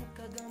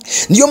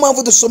 Niyo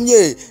mpamvu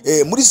dusomye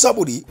muri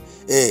Zaburi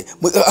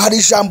hari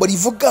ijambo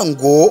rivuga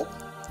ngo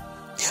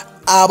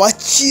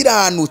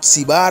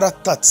abakiranutsi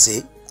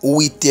baratatse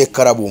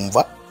Uwiteka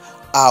arabumva,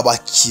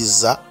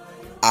 abakiza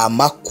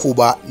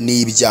amakuba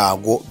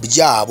n'ibyago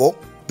byabo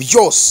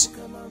byose.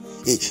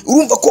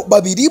 Urumva ko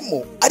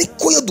babirimo,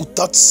 ariko iyo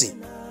dutatse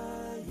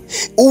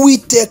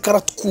Uwiteka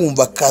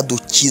aratwumva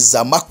akadukiza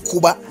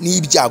amakuba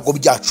n'ibyago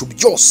byacu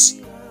byose,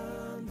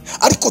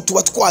 ariko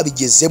tuba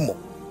twabigezemo.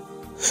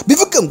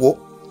 Bivuga ngo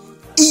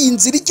iyi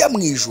nzira ijya mu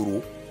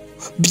ijuru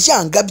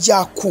byanga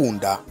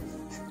byakunda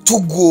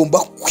tugomba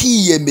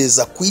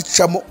kwiyemeza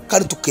kwicamo,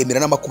 kandi tukemera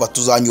n'amakuba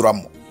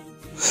tuzanyuramo,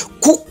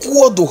 kuko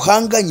uwo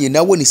duhanganye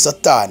nawe ni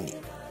Satani,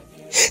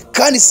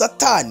 kandi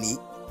Satani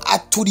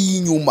aturi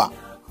inyuma,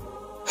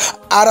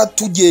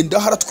 aratugenda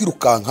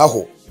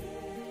haratwirukankaho.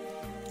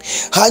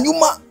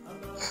 Hanyuma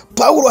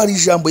Pawulo hari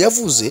ijambo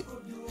yavuze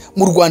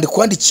mu rwandiko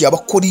kwandikiye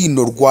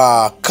Abakorino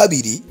rwa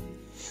 2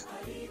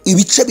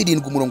 ibice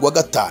 7 umurongo wa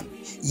 5.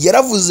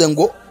 Yaravuze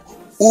ngo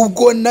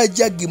ubwo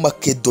najyaga i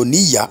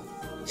Makedoniya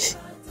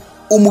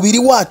umubiri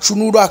wacu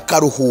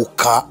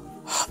nurakaruhuka,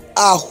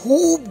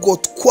 ahubwo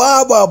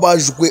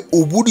twababajwe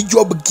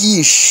uburyo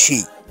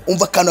bwinshi.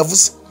 Umva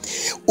kanavuze,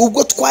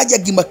 ubwo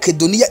twajyaga i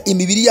Makedoniya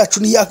imibiri yacu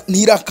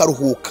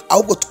ntirakaruhuka,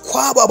 ahubwo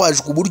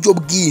twababajwe uburyo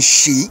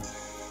bwinshi,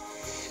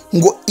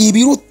 ngo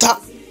ibiruta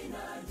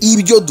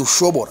ibyo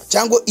dushobora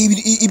cyangwa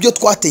ibyo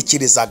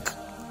twatekerezaga.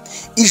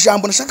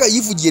 Ijambo nashaka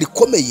yivugiye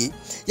rikomeye,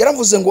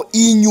 yaravuze ngo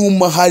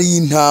inyuma hari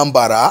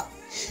intambara,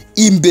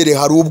 imbere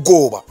hari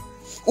ubwoba.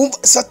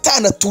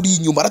 Satani turi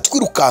inyuma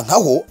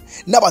aratwirukankaho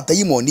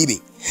n'abadayimoni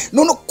be.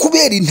 None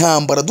kubera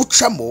intambara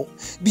ducamo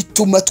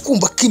bituma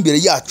twumva ko imbere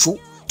yacu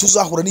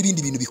tuzahura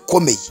n'ibindi bintu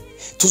bikomeye,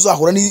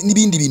 tuzahura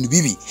n'ibindi bintu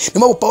bibi.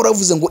 Niyo Pawulo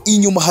yavuze ngo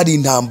inyuma hari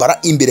intambara,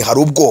 imbere hari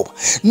ubwoba.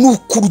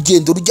 Nuko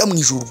urugendo rujya mu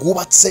ijuru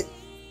rwubatse.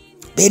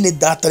 Bene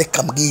Data,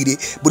 reka mbwire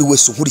buri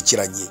wese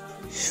unkurikiranye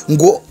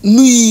ngo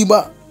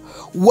niba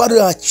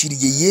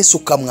warakiriye Yesu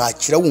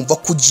ukamwakira wumva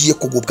ko ugiye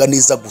kugubwa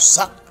neza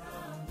gusa,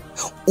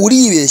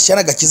 uribeshya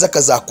n'agakiza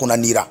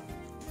kazakunanira.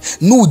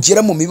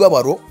 Nugera mu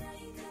mibabaro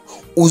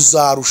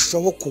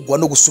uzarushaho kugwa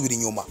no gusubira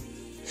inyuma.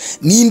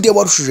 Ninde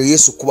warushije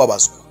Yesu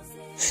kubabazwa?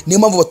 Niyo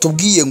mpamvu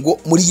batubwiye ngo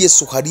muri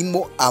Yesu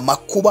harimo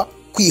amakuba,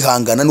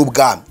 kwihangana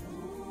n'ubwami.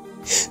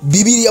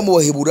 Bibiliya mu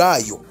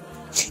Baheburayo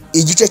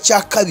igice cya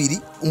 2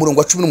 umurongo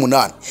wa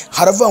 18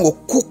 haravuga ngo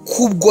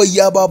kuko ubwo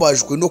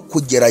yababajwe no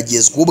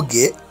kugeragezwa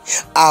ubwe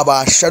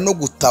abasha no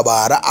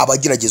gutabara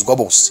abageragezwa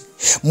bose.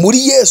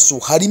 Muri Yesu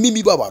harimo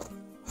imibabaro,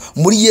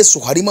 muri Yesu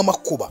harimo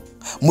amakuba,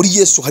 muri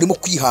Yesu harimo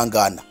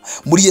kwihangana,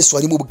 muri Yesu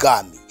harimo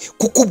ubwami.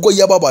 Kuko ubwo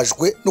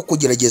yababajwe no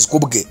kugeragezwa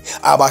ubwe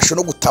abasha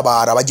no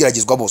gutabara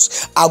abageragezwa bose.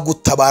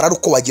 Agutabara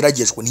uko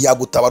wageragejwe,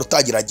 ntiyagutabara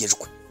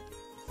utageragejwe.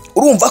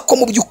 Urumva ko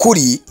mu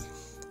by'ukuri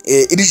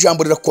iri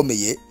jambo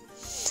rirakomeye.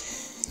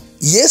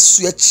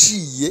 Yesu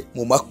yaciye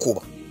mu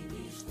makuba.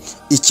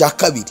 Icya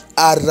 2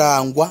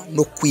 arangwa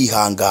no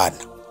kwihangana.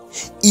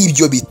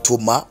 Ibyo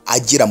bituma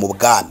agera mu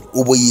bwami,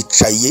 ubu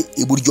yicaye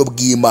iburyo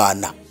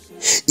bw'Imana.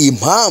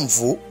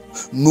 Impamvu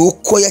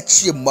nuko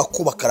yaciye mu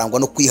makuba akarangwa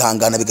no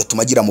kwihangana,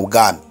 bigatuma agira mu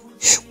bwami,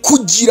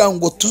 kugira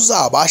ngo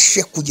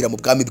tuzabashe kugira mu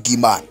bwami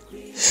bw'Imana.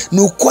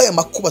 ni uko aya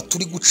makuba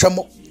turi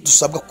gucamo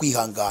dusabwa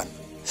kwihangana.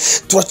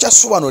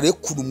 Turacyasobanura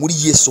ukuntu muri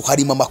Yesu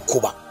harimo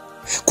amakuba,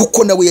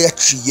 kuko nawe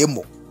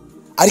yayaciyemo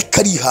ariko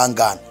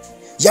arihangana.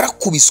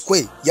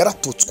 Yarakubiswe,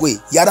 yaratutswe,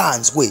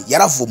 yaranzwe,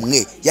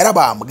 yaravumwe,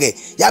 yarabambwe,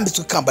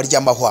 yambitswe ikamba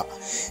ry'amahwa.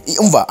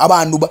 Umva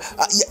abantu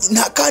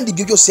nta kandi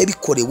ibyo byose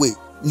yabikorewe,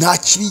 nta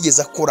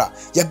kibigeze akora.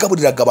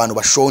 Yagaburiraga abantu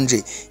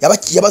bashonje,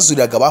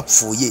 yabazuriraga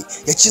abapfuye,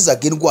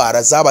 yakizaga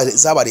indwara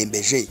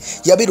zabarembeje,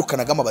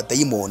 yabirukanagamo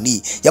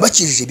abadayimoni,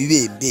 yabakijije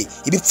ibibembe,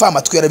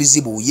 ibipfamatwi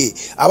yarabizibuye,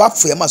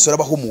 abapfuye amaso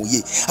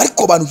yarabahumuye.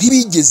 Ariko abantu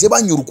ntibigeze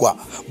banyurwa,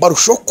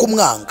 barushaho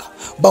kumwanga,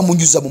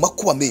 bamunyuza mu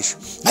makuba menshi.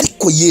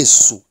 Ariko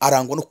Yesu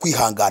arangwa no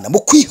kwihangana. Mu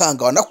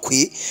kwihangana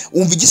kwe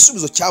umva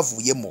igisubizo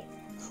cyavuyemo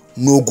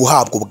ni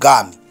uguhabwa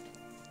ubwami.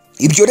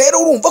 Ibyo rero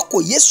urumva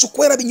ko Yesu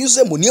ko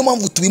yarabinyuzemo, niyo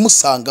mpamvu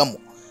tubimusangamo,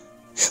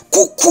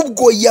 kuko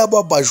ubwo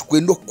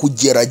yababajwe no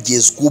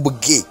kugeragezwa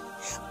ubwe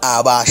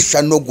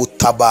abasha no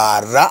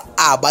gutabara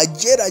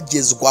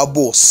abageragezwa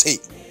bose.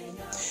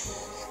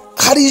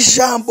 Hari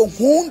ijambo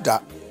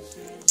nkunda,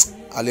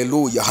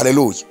 haleluya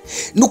haleluya,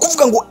 ni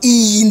ukuvuga ngo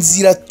iyi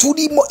nzira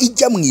turimo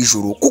ijya mu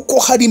ijuru kuko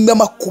harimo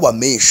amakuba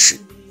menshi.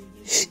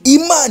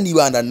 Imana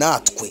ibana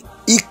natwe,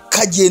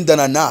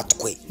 ikagendana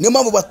natwe. Niyo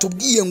mpamvu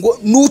batubwiye ngo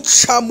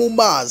nuca mu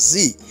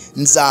mazi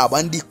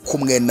nzaba ndi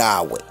kumwe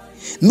nawe,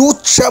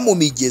 nuca mu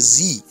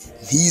migezi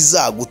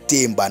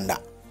ntizagutembana,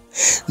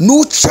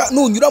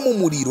 nunyura mu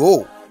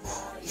muriro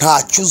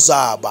ntacyo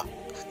uzaba,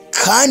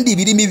 kandi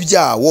ibirimi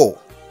byawo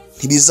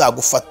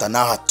ntibizagufata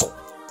na hato.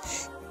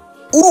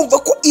 Urumva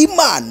ko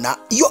Imana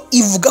iyo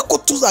ivuga ko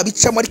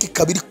tuzabicamo ariko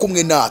ikaba iri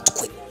kumwe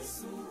natwe.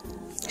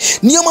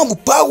 Niyo mpamvu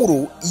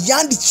Pawulo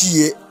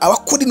yandikiye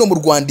Abakorinto mu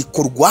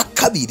rwandiko rwa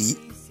 2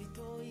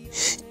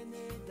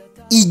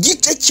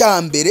 igice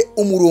cya mbere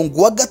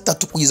umurongo wa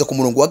 3 kugeza ku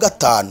murongo wa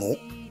 5,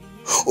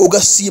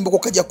 ugasimbuka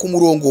ukajya ku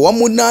murongo wa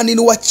 8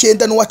 n'uwa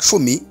 9 n'uwa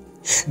 10.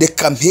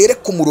 Reka mpere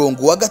ku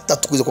murongo wa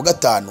 3 kugeza ku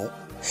 5.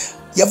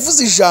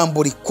 Yavuze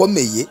ijambo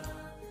rikomeye,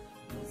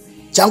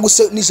 cyangwa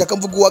se nishaka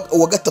mvuga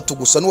uwa 3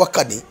 gusa n'uwa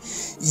 4.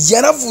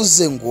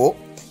 Yaravuze ngo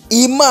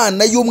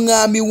Imana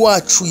y'Umwami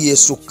wacu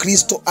Yesu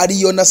Kristo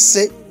ariyo na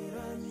se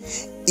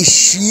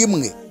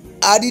ishimwe,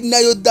 ari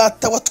nayo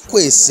data wa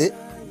twese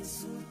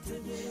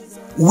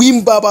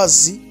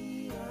w'imbabazi,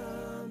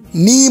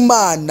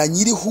 n'Imana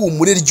nyiri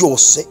humure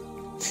ryose,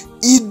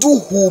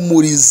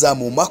 iduhumuriza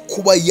mu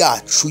makuba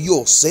yacu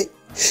yose,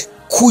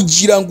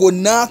 kugira ngo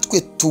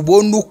natwe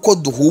tubone uko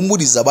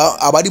duhumuriza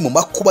abari mu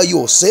makuba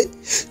yose,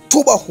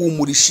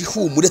 tubahumurisha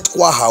ihumure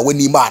twahawe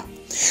n'Imana.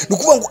 Ni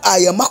ukuvuga ngo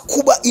aya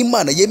makuba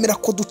Imana yemera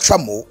ko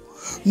ducamo,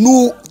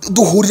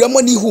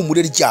 duhuriramo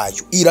n'ihumure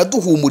ryayo.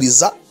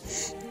 Iraduhumuriza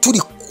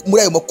turi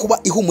muri ayo makuba,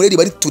 ihumure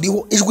riba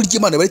rituriho, ijwi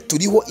ry'Imana riba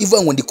rituriho,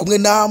 ivuga ngo ndi kumwe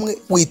namwe,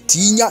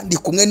 witinya, ndi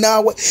kumwe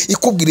nawe,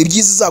 ikubwira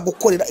ibyiza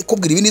izagukorera,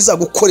 ikubwira ibindi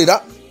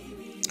izagukorera.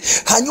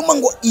 Hanyuma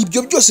ngo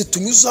ibyo byose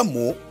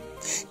tunyuzamo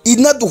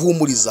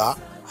inaduhumuriza,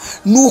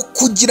 ni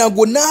ukugira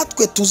ngo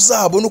natwe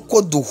tuzabone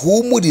uko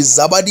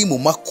duhumuriza abari mu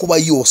makuba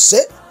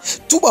yose,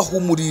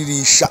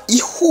 tubahumuririsha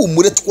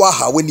ihumure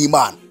twahawe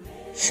n'Imana.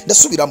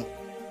 Ndasubiramo,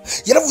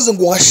 yaravuze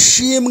ngo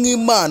hashimwe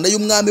Imana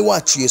y'Umwami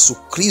wacu Yesu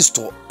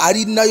Kristo,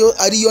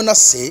 ariyo na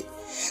se,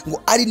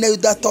 ngo ari nayo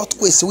data wa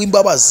twese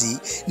w'imbabazi,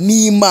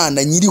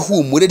 n'Imana nyiri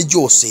humure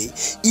ryose,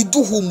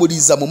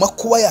 iduhumuriza mu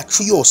makuba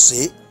yacu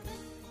yose,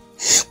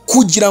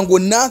 kugira ngo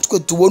natwe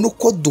tubone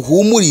uko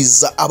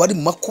duhumuriza abari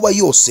mu makuba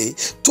yose,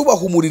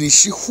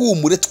 tubahumuririsha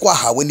ihumure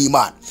twahawe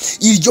n'Imana.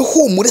 Iryo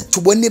humure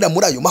tubonera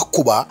muri ayo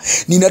makuba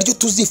ni naryo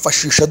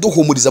tuzifashisha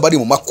duhumuriza abari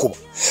mu makuba.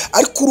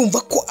 Ariko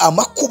urumva ko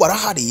amakuba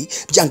arahari,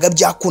 byanga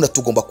byakunda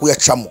tugomba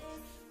kuyacamo.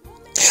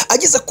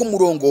 Ageze ku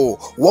murongo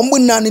wa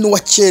 8 n'uwa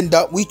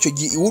 9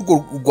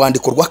 w'urwo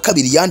rwandiko rwa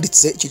 2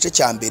 yanditse, igice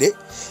cya mbere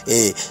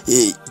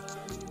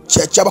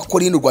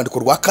cy'Abakorinto urwandiko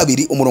rwa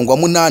 2 umurongo wa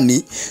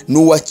 8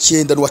 n'uwa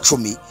 9 n'uwa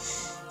 10,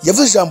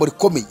 yavuze ijambo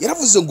rikomeye.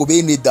 Yaravuze ngo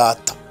bene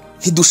data,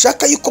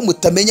 ntidushaka yuko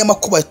mutamenya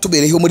amakuba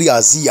yatubereyeho muri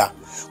Aziya,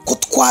 ko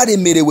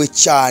twaremerewe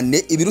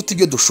cyane ibiruta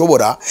ibyo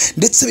dushobora,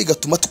 ndetse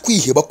bigatuma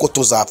twiheba ko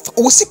tuzapfa.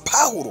 Ubu si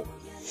Pawulo,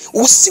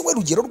 ubu si we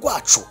rugero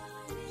rwacu.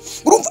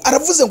 Urumva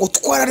aravuze ngo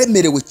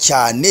twararemerewe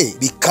cyane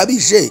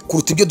bikabije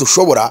kuruta ibyo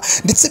dushobora,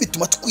 ndetse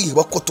bituma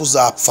twiheba ko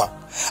tuzapfa.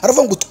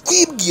 Aravuga ngo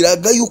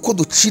twibwiraga yuko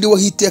duciriweho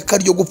iteka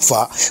ryo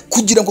gupfa,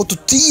 kugira ngo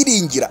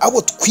tutiyiringira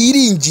abo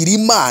twiringira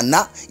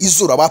Imana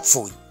izura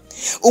abapfuye.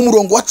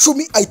 Umurongo wa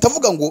 10 ahita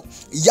avuga ngo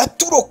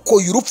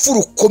yaturokoye urupfu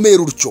rukomeye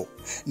rutyo,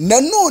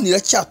 nanone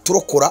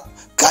iracyaturokora,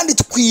 kandi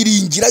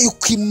twiringira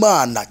yuko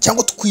Imana,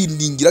 cyangwa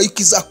twiringira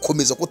yuko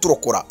izakomeza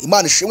kuturokora.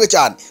 Imana ishimwe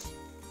cyane.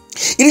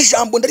 Iri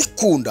jambo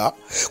ndarikunda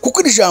kuko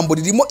iri jambo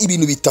ririmo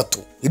ibintu bitatu,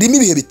 ririmo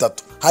ibihe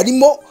bitatu.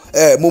 Harimo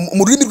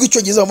mu rurimi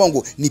rw'Icyongereza bavuga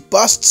ngo ni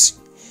past,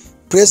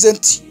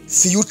 present,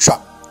 future.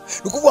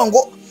 Ni ukuvuga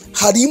ngo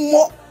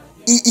harimo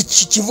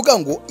iki kivuga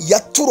ngo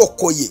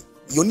yaturokoye,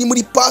 iyo ni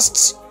muri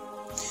past,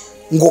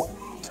 ngo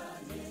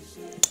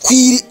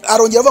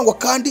arongera avuga ngo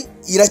kandi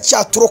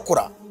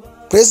iracyaturokora,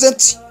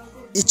 present.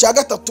 Icya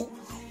gatatu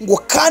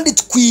ngo kandi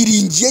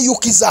twiringiye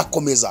yuko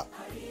izakomeza,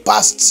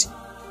 past.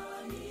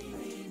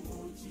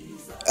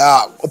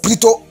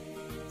 plutôt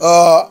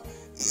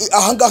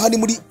ahangaha ni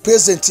muri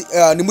present,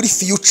 ni muri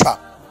future.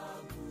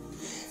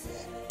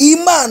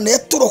 Imana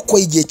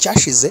yaturokoye igihe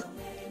cyashize,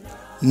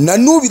 na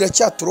n'ubu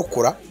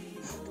iracyaturokora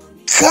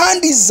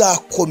kandi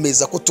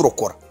izakomeza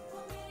kuturokora.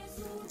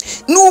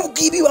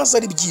 Nubwo ibibazo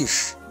ari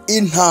byinshi,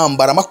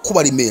 intambara, amakuba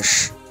ari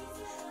menshi,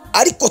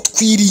 ariko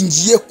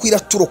twiringiye ko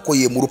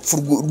iraturokoye mu rupfu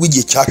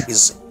rw'igihe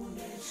cyashize.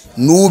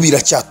 N'ubu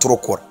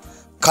iracyaturokora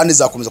kandi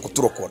izakomeza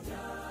kuturokora.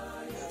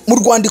 Mu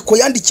rwandiko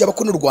yandikiye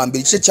Abakorinto rwa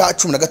mbere igice cya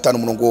 15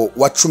 umurongo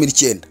wa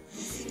 19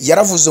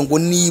 yaravuze ngo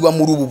niba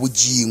muri ubu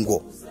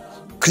bugingo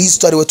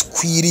Kristo ariwe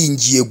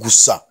twiringiye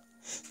gusa,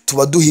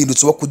 tuba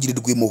duhindutse bo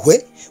kugirirwa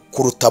impuhwe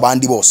kuruta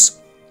abandi bose.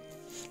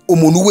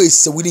 Umuntu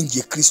wese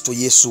wiringiye Kristo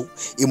Yesu,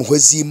 impuhwe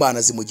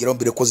z'Imana zimugeraho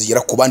mbere ko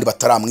zigera ku bandi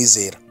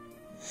bataramwizera.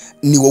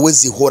 Ni wowe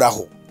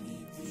zihoraho.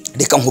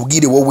 Reka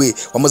nkubwire wowe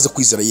wamaze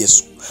kwizera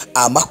Yesu,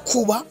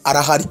 amakuba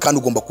arahari kandi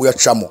ugomba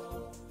kuyacamo.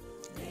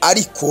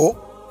 Ariko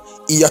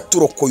iyo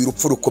aturokoye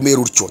urupfu rukomeye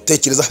rutyo,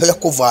 tekereza aho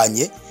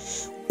yakuvanye,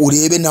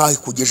 urebe naho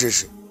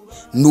ikugejeje.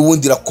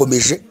 N'ubundi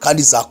irakomeje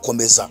kandi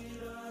izakomeza.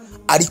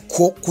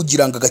 Ariko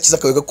kugira ngo agakiza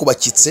kawe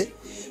gakubakitse,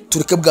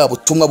 tureke bwa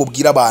butumwa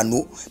bubwira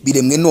abantu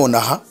biremwe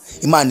nonaha,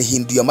 Imana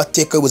ihinduye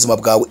amateka y'ubuzima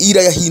bwawe,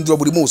 irayahindura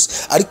buri munsi.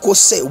 Ariko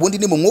se ubundi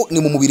ni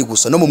mu mubiri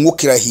gusa, no mu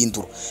mwuka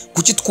irayahindura.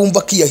 Kuki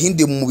twumva ko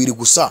iyahinduye mu mubiri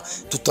gusa,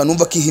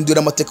 tutanumva ko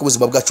ihindura amateka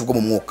y'ubuzima bwacu bwo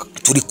mu mwuka?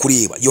 Turi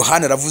kureba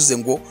Yohana aravuze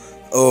ngo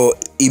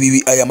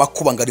aya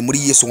makuba ngari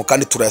muri Yesu, ngo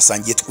kandi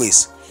turayasangiye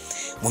twese.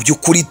 Mu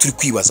by'ukuri turi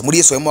kwibaza, muri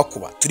Yesu aya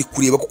makuba turi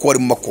kureba kuko bari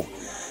mu makuba.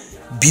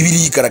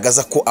 Bibiri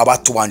igaragaza ko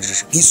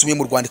abatubanjirije, nk'isubiye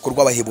mu rwandiko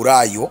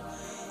rw'Abaheburayo,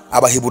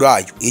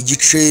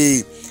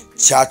 igice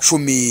cya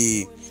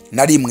 11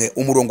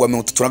 umurongo wa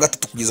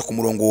 33 kugeza ku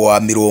murongo wa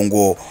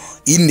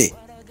 40,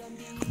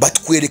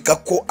 batwereka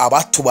ko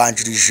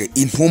abatubanjirije,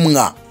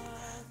 intumwa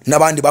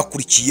n'abandi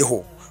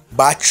bakurikiyeho,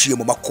 baciye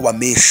mu makuba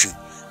menshi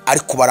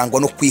ariko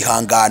barangwa no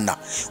kwihangana.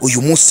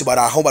 Uyu munsi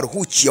bari aho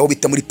baruhukiye, aho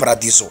bita muri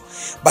paradizo,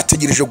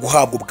 bategereje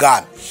guhabwa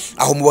ubwami.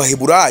 Aho mu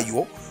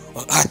Baheburayo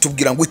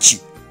hatubwira ngo iki?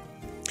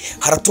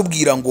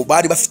 Haratubwira ngo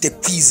bari bafite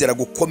kwizera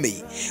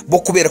gukomeye, bo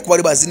kubera ko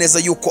bari bazi neza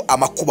yuko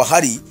amakuba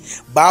hari,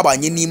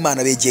 babanye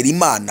n'Imana, begera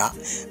Imana,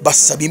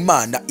 basaba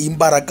Imana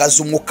imbaraga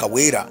z'umwuka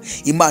wera.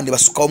 Imana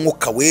ibasukaho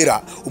umwuka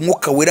wera,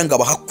 umwuka wera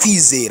ngabaha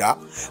kwizera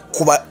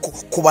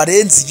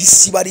kubarenza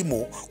igisi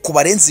barimo,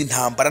 kubarenza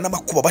intambara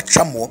n'amakuba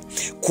bacamo,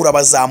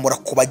 kurabazamura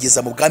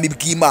kubageza mu bwami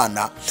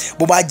bw'Imana.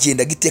 Bo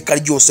bagendaga iteka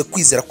ryose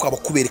kwizera kwabo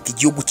kubereka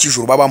igihugu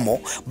cy'ijuru babamo,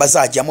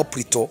 bazajyamo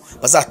plutôt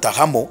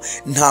bazatahamo.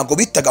 Ntago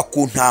bitaga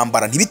ku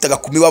ntambara, ntibitaga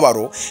ku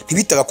mibabaro,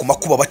 ntibitaga ku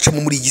makuba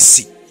bacamo muri iyi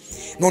si.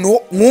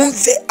 Noneho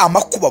mwumve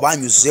amakuba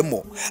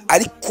banyuzemo,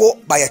 ariko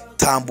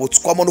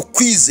bayatambutswamo no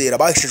kwizera,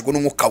 baheshejwe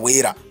n'umwuka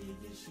wera.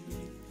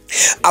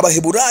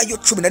 Abaheburayo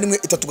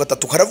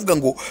 11:3 haravuga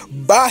ngo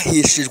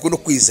baheshejwe no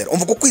kwizera.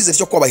 Umva ko kwizera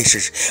cyo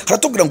kwabahesheje.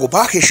 Haratubwira ngo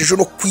bahesheje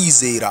no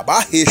kwizera,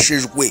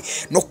 baheshejwe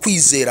no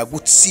kwizera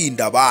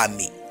gutsinda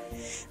abami,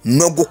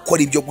 no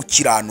gukora ibyo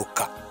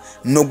gukiranuka,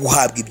 no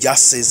guhabwa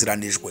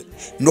ibyasezeranijwe,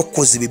 no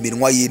kuziba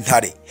iminwa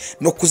y'intare,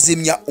 no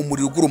kuzimya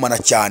umuriro ugurumana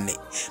cyane,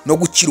 no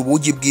gukira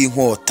ubugi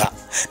bw'inkota,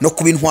 no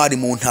kuba intwari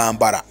mu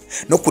ntambara,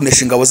 no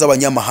kunesha ingabo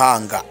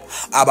z'abanyamahanga.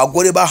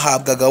 Abagore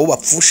bahabwaga abo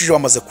bapfushije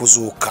bamaze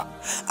kuzuka,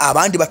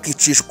 abandi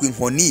bakicishwa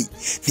inkoni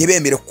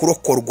ntibemere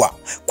kurokorwa,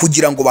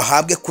 kugira ngo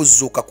bahabwe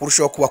kuzuka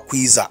kurushaho kuba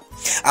kwiza.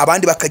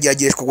 Abandi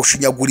bakageragereshwa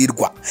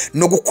gushinyagurirwa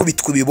no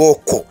gukubitwa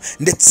ibiboko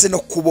ndetse no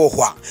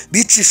kubohwa,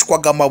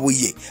 bicishwaga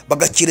amabuye,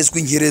 bagakirezwa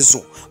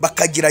inkerezo,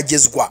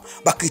 bakageragezwa,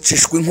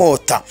 bakicishwa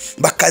inkota,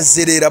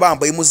 bakazerera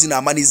bambaye impu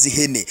z'intama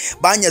n'iz'ihene,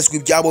 banyazwa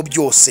ibyabo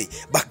byose,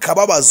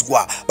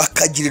 bakababazwa,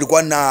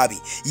 bakagirirwa nabi.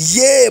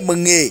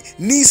 Yemwe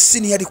n'isi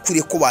ntiyari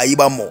kwiriye ko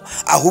bayibamo,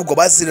 ahubwo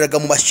bazereraga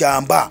mu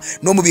mashyamba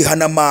no mu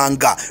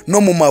bihanamanga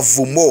no mu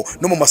mavumo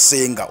no mu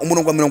masenga.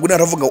 Umurongo wa 40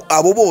 aravuga ngo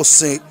abo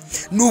bose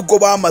nubwo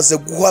bamaze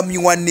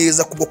guhamywa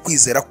neza kubwo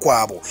kwizera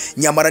kwabo,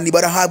 nyamara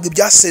ntibarahabwa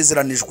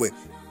ibyasezeranijwe,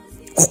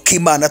 kuko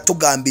Imana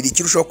tugambiriye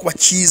ikirushaho kuba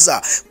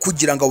cyiza,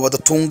 kugira ngo abo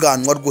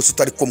badatunganwa rwose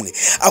utari kumwe.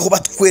 Aho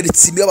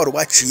batweretse imibabaro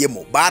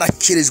baciyemo,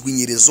 barakerejwe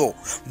inyerezo,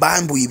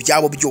 bambuye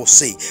ibyabo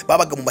byose,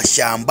 babaga mu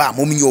mashyamba,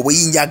 mu myobo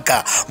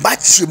y'inyaga,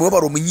 baciye mu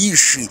mibabaro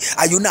myinshi.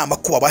 Ayo ni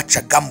amakuba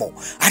bacagamo.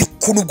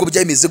 Ariko nubwo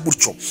byameze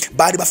gutyo,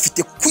 bari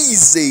bafite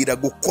kwizera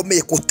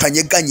gukomeye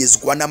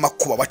kutanyeganyezwa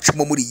n'amakuba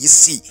bacamo muri iyi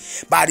si.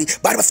 Bari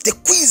bafite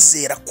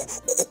kwizera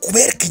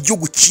kubereka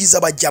igihugu cyiza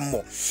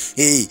bajyamo.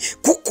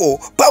 Kuko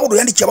Pawulo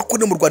yandikiye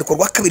Abakorinto mu rwandiko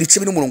rwa 2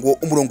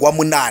 umurongo wa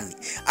 8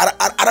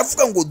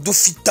 aravuga ngo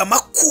dufite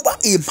amakuba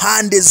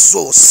impande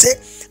zose,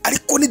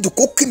 ariko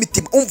nidukuka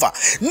imitima. Umva,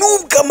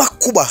 nubwo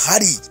amakuba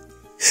hari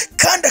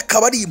kandi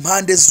akaba ari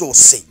impande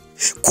zose,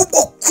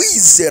 kubwo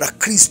kwizera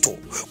Kristo,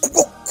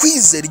 kubwo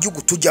kwizera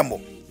igihugu tujyamo,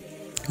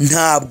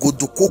 ntabwo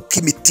dukuka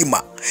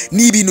imitima.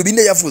 Ni ibintu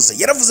bine yavuze.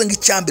 Yaravuze ngo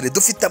icyambere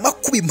dufite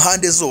amakuba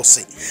impande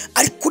zose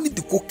ariko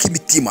ntidukuka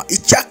imitima.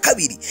 Icya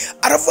kabiri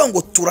aravuga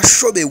ngo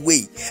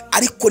turashobewe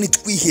ariko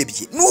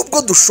ntitwihebye.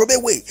 Nubwo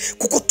dushobewe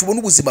kuko tubona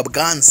ubuzima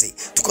bwanze,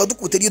 tukaba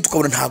dukubita iyo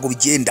tukabona ntabwo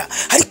bigenda,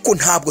 ariko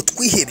ntabwo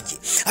twihebye.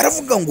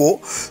 Aravuga ngo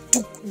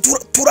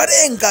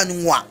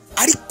turarenganywa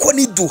ariko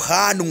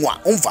niduhanwa.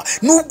 Umva,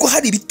 nubwo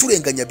hari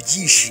ibiturenganya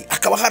byinshi,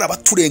 akaba hari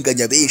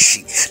abaturenganya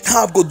benshi,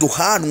 ntabwo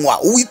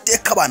duhanwa.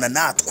 Uwiteka abana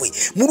natwe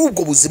muri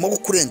ubwo buzima bwo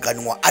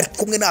kurenganywa, ari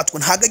kumwe natwe,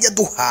 ntabwo ajya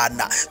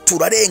duhana.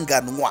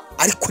 Turarenganwa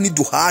ariko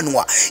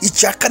niduhanwa.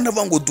 Icya kane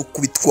avuga ngo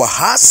dukubitwa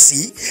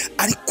hasi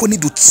ariko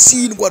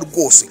nidutsindwa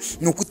rwose.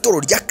 Ni uko itorero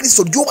rya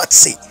Kristo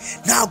ryubatse,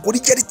 ntabwo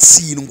rijya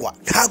ritsindwa,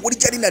 ntabwo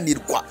rijya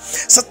rinanirwa.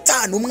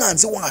 Satani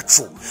umwanzi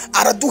wacu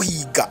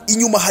araduhiga,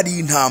 inyuma hari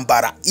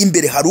intambara,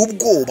 imbere hari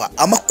ubwoba,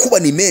 amakuba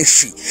ni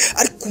menshi.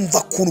 Ariko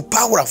umva kuntu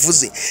Pawulo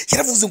avuze,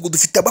 yaravuze ngo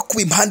dufite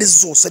amakuba impande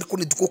zose ariko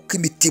ntidukuka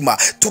imitima.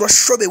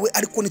 Turashobewe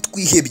ariko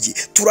ntitwihebye,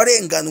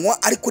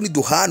 turarenganwa ariko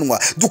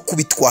ntiduhanwa,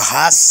 dukubitwa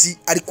hasi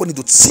ariko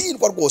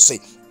ntidutsindwa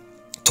rwose.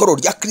 Itorero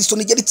rya Kristo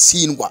nijya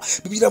ritsindwa.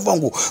 Bibiliya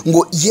iravuga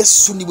ngo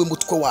Yesu niwe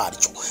mutwe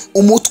waryo.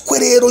 Umutwe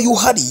rero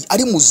yuhari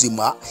ari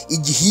muzima,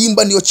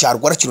 igihimba niyo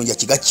cyarwara kirongera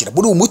kigakira.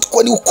 Buri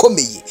umutwe ni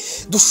ukomeye,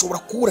 dushobora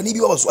kuhura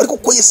n'ibibazo, ariko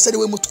ko Yesu ari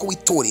we mutwe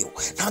w'itorero.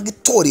 Ntabwo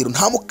itorero,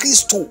 nta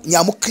mukristo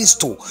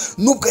nyamukristo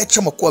nubwo yaca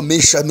amakuba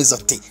menshi ameze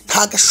ate,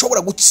 ntabwo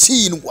ashobora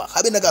gutsindwa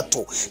habe na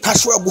gato,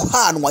 ntashobora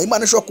guhanwa.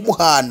 Imana ishobora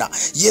kumuhana.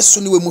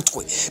 Yesu niwe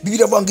mutwe. Bibiliya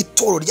iravuga ngo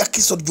itorero rya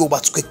Kristo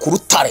ryubatswe ku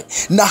rutare,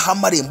 naho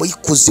amarembo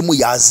y'ikuzimu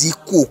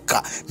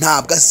yazikuka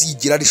ntabwo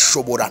azigera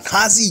rishobora,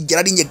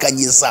 ntazigera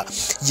rinyeganyeza.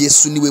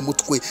 Yesu niwe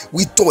mutwe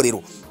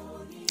w'itorero.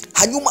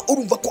 Hanyuma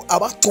urumva ko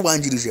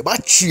abatubanjirije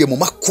baciye mu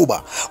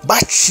makuba,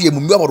 baciye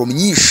mu mibabaro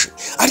myinshi,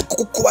 ariko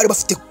kuko bari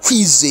bafite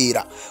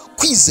kwizera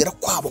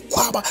kwabo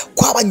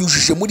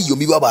kwabanyujije muri iyo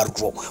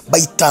mibabaro,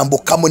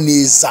 bayitambukamo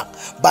neza,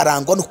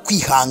 barangwa no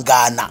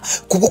kwihangana.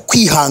 Kubwo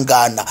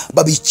kwihangana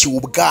babikiwe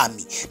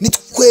ubwami.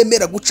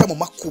 Nitwemera guca mu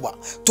makuba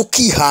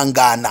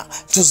tukihangana,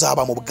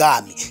 tuzaba mu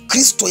bwami.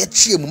 Kristo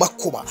yaciye mu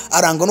makuba,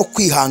 arangwa no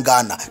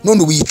kwihangana,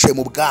 none ubu yicaye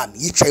mu bwami,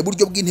 yicaye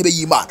iburyo bw'intebe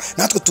y'Imana.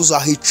 Natwe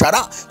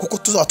tuzahicara kuko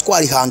tuzaba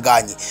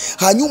twarihanganye.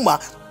 Hanyuma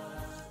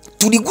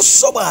turi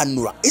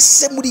gusobanura,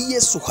 ese muri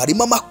Yesu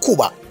harimo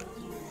amakuba?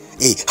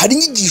 Hari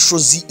inyigisho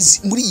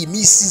muri iyi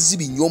minsi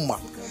z'ibinyoma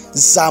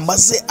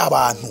zamaze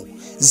abantu,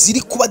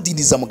 ziri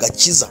kubadiniza mu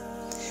gakiza.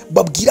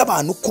 Babwira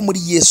abantu ko muri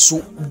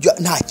Yesu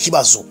nta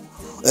kibazo,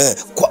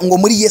 ngo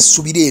muri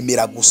Yesu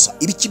biremera gusa.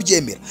 Ibiki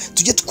byemera?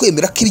 Tujye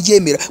twemera ko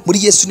ibyemera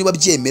muri Yesu niba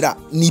byemera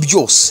ni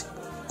byose,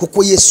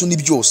 kuko Yesu ni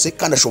byose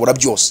kandi ashobora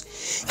byose.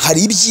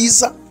 Hari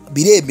ibyiza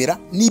biremera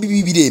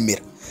n'ibibi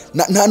biremera,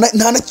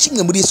 nta na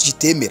kimwe muri Yesu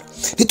kitemera.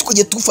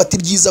 Ntitukajye tufata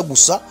ibyiza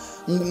gusa,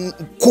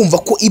 kumva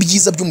ko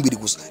ibyiza by'umubiri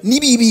gusa,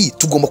 nibibi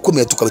tugomba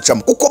kwemera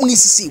tukabicamo, kuko mu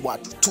isi si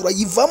iwacu.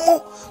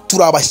 Turayivamo,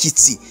 turi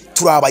abashyitsi,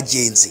 turi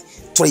abagenzi,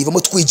 turayivamo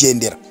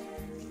twigendera.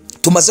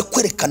 Tumaze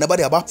kwerekana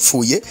bari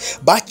abapfuye,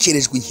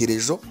 bakerejwe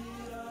inkerejo,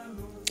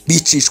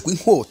 bicishwa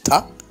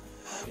inkota,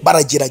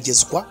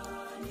 barageragezwa,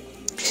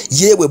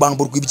 yewe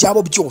bamburwa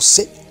ibyabo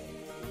byose,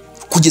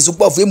 kugeza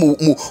ubwo bavuye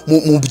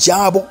mu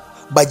byabo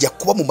bajya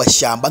kuba mu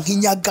mashyamba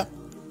nk'inyaga,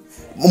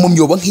 mu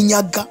myobo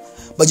nk'inyaga,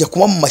 bajya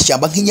kuba mu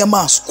mashyamba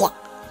nk'inyamaswa.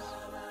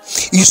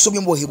 Iyo usomye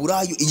mu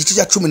Baheburayo igice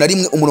cya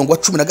 11 umurongo wa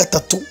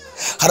 13,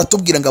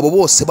 haratubwira ngo abo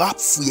bose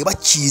bapfuye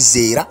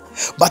bakizera,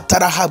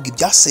 batarahabwa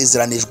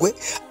ibyasezeranijwe,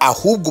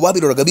 ahubwo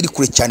babiroraga biri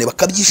kure cyane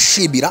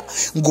bakabyishimira,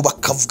 ngo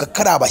bakavuga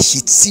ko ari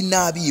abashyitsi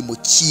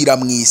n'abimukira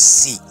mu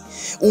isi.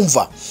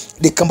 Umva,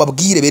 reka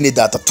mbabwire bene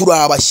data, turi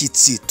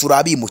abashyitsi, turi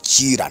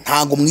abimukira.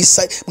 Ntango mu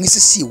isi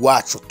si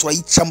iwacu,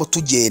 turayicamo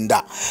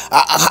tugenda.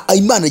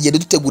 Imana igenda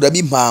duteguramo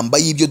impamba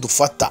y'ibyo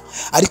dufata,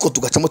 ariko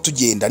tugacamo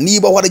tugenda.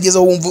 Niba warageze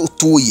aho wumva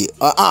utuye,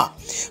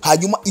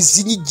 hanyuma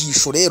izi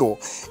nyigisho rero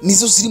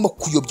nizo zirimo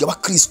kuyobya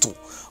abakristo.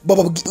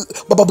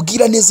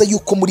 Bababwira neza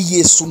yuko muri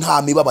Yesu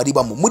nta mibabaro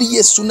ibamo, muri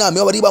Yesu nta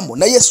mibabaro ibamo,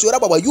 na Yesu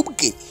yarababaye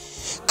ubwe.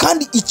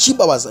 Kandi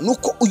ikimbabaza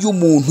nuko uyu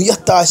muntu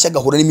yatashye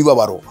agahura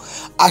n'imibabaro,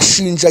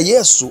 ashinja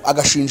Yesu,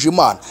 agashinja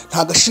Imana.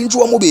 Ntago ashinja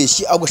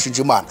uwamubeshye, ahubwo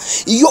ashinja Imana.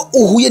 Iyo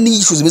uhuye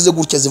n'inyigisho zimeze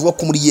gutya zivuga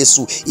ko muri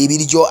Yesu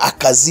ibiryo,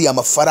 akazi,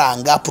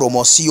 amafaranga,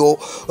 promosiyo,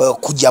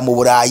 kujya mu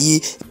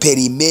Burayi,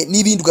 perime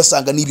n'ibindi,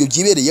 ugasanga n'ibyo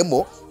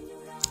byibereyemo,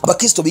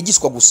 abakristo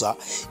bigishwa gusa.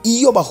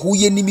 Iyo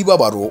bahuye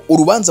n'imibabaro,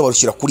 urubanza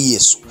barushyira kuri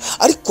Yesu.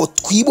 Ariko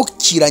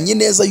twibukiranye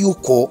neza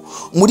yuko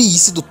muri iyi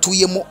si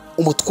dutuyemo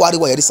umutware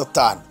wa yari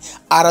Satani,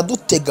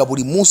 aradutega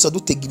buri munsi,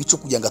 adutega ibico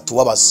kugira ngo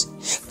atubabaze.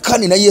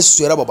 Kandi na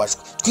Yesu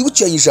yarababajwe.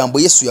 Twibukiranye ijambo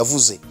Yesu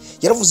yavuze,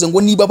 yaravuze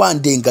ngo niba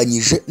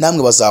bandenganyije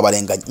namwe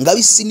bazabarenganya,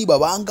 ngabisi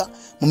nibabanga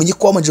mumenye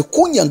ko bamanje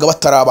kunyanga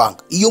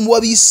batarabanga. Iyo muba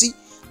bisi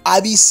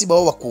abisi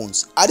baba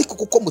bakunze, ariko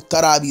kuko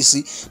mutari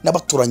abisi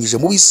n'abaturanyije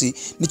mu bisi,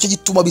 nicyo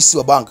gituma abisi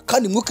babanga.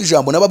 Kandi mwuka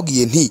ijambo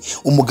nababwiye nti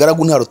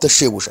umugaragu ntaruta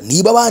shebuja,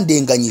 niba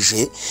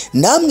bandenganyije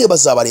namwe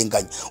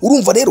bazabarenganya.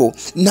 Urumva rero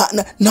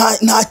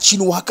nta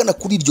kintu wahakana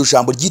kuri iryo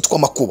jambo ryitwa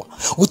Amakuba.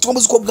 Ubutumwa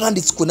bwiza uko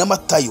bwanditswe na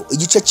Matayo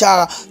igice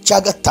cya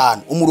 5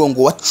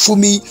 umurongo wa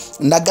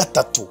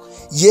 13.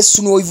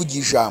 Yesu niwe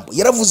wivugiye ijambo,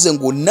 yaravuze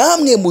ngo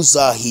namwe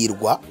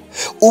muzahirwa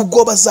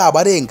ubwo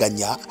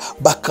bazabarenganya,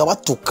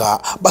 bakabatuka,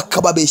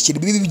 bakababeshyera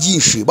ibibi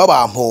byinshi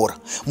babampōra.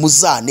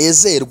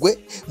 Muzanezerwe,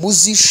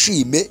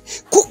 muzishime,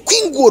 kuko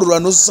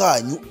ingororano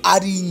zanyu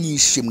ari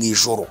nyinshi mu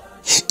ijoro.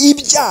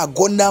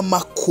 Ibyago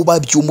n'amakuba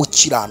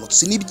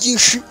by'umukiranutsi ni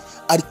byinshi,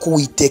 ariko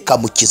Uwiteka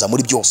amukiza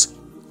muri byose.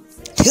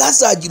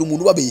 Ntihazagira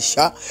umuntu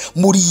ubabeshya,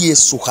 muri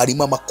Yesu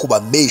harimo amakuba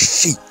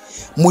menshi.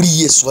 Muri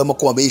Yesu harimo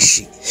amakuba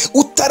menshi.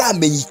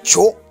 Utaramenya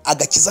icyo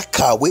agakiza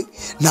kawe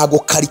ntago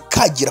kari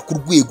kagera ku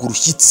rwego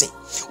rushyitse.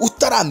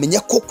 Utaramenya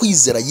ko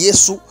kwizera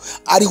Yesu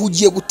ariho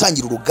ugiye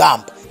gutangira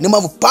urugamba. Niyo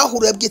mpamvu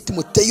Pawulo yabwiye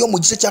Timoteyo mu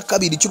gice cya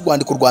 2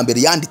 cy'urwandiko rwa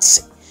mbere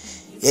yanditse,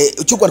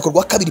 cy'urwandiko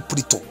rwa 2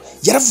 Purito,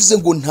 yaravuze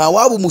ngo nta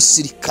waba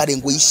umusirikare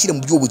ngo yishyire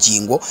mu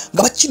by'ubugingo ngo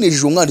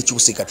abakinejeje umwandiki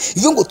ubusirikare.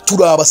 Ivuga ngo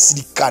turi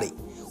abasirikare.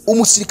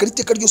 Umusirikare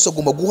iteka ryose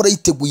agomba guhora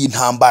yiteguye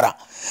intambara,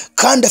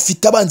 kandi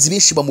afite abanzi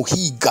benshi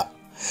bamuhiga.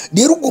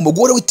 Rero ugomba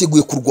guhora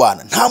witeguye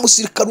kurwana. Nta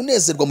musirikare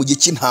unezerwa mu gihe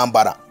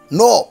cy'intambara,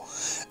 no.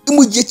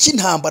 Mu gihe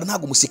cy'intambara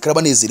ntabwo umusirikare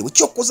aba anezerewe.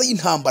 Cyo koza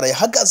y'intambara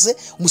yahagaze,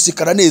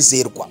 umusirikare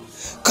anezerwa,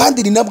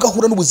 kandi ni nabwo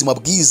ahura n'ubuzima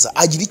bwiza,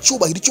 agira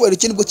icyubahiro. Icyubahiro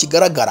cye nibwo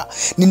kigaragara,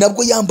 ni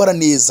nabwo yambara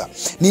neza,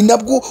 ni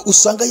nabwo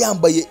usanga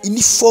yambaye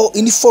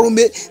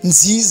iniforume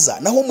nziza.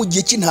 Naho mu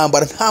gihe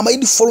cy'intambara nta ma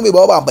iniforume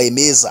baba bambaye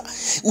meza,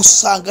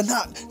 usanga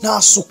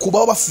nta suku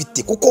baba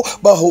bafite, kuko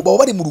baba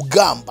bari mu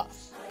rugamba.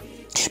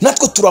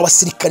 Natwe turi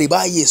abasirikare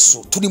ba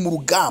Yesu, turi mu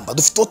rugamba,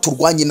 dufite uwo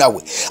turwanye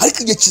nawe.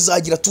 Ariko igihe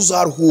kizagira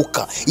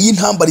tuzaruhuka, iyi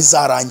ntambara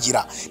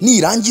izarangira.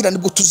 Nirangira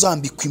nibwo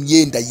tuzambikwa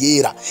imyenda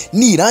yera.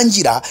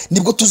 Nirangira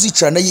nibwo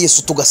tuzicara na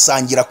Yesu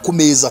tugasangira ku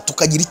meza,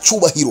 tukagira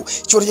icyubahiro.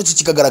 Icyubahiro cyacu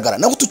kikagaragara.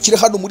 Naho tukiri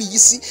hano muri iyi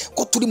si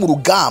ko turi mu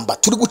rugamba,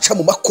 turi guca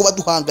mu makuba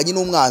duhanganye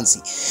n'umwanzi,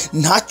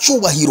 nta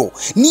cyubahiro.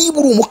 Niba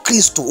uri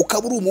umukristo,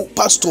 ukaba uri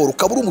umupasitori,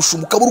 ukaba uri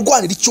umushumba, ukaba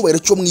urwanira icyubahiro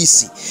cyo mu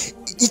isi,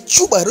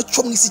 icyubahiro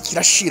cyo mu isi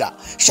kirashira.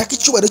 Shaka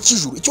icyubahiro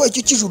cy'ijuru.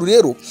 Icyubahiro cy'ijuru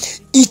rero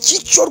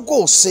iki cyo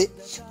rwose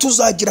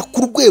tuzagira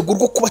ku rwego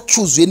rwo kuba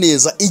cyuzuye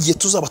neza igihe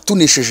tuzaba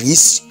tunesheje iyi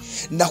si.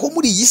 Naho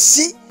muri iyi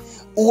si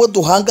uwo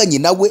duhanganye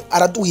nawe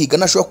araduhiga,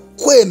 ntashobora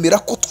kwemera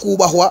ko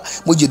twubahwa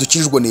mu gihe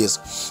dukijijwe neza.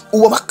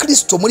 Uwo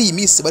abakristo muri iyi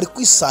minsi bari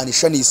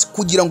kwisanisha n'isi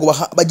kugira ngo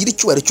bagire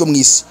icyubahiro cyo mu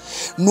isi,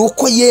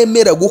 nuko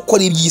yemera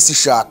gukora iby'isi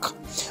ishaka.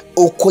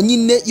 Uko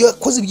nyine iyo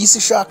yakoze iby'isi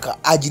ishaka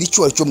agira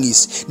icyubahiro cyo mu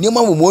isi. Niyo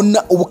mpamvu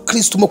mubona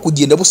ubukristo mo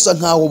kugenda busa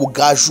nkaho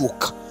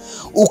bugajuka.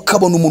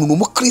 Ukabona umuntu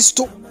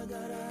n'umukristo,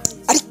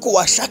 ariko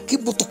washaka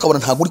imbuto ukabona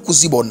ntabwo uri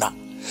kuzibona.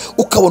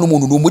 Ukabona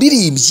umuntu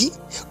n'umuririmbyi,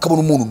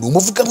 ukabona umuntu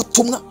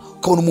n'umuvugabutumwa,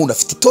 ukabona umuntu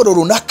afite itorero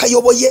runaka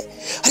ayoboye,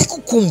 ariko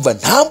ukumva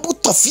nta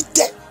mbuto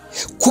afite.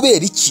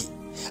 Kubera iki?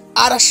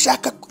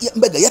 Arashaka,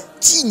 mbega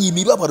yatinye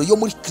imibabaro yo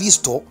muri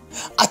Kristo,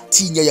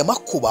 atinya aya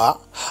makuba,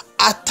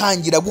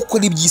 atangira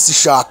gukora iby'isi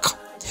ishaka,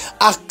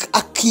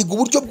 akiga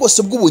uburyo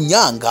bwose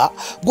bw'ubunyanga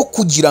bwo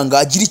kugira ngo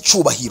agire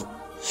icyubahiro.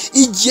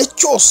 Igihe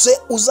cyose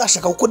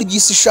uzashaka gukora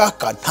iby'isi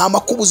ishaka nta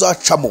makuba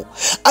uzacamo,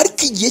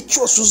 ariko igihe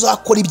cyose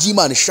uzakora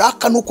iby'Imana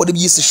ishaka ntukora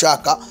iby'isi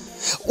ishaka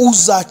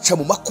uzaca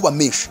mu makuba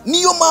menshi.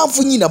 Niyo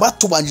mpamvu nyine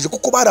batubanjije,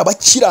 kuko bari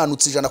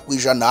abakiranutse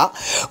 100%,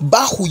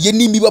 bahuye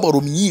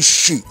n'imibabaro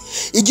myinshi.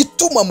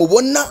 Igituma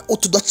mubona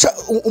utudaca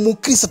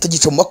umukristo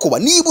atagica mu makuba.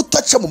 Niba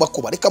utaca mu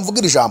makuba, reka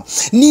mvuge ijambo,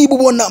 niba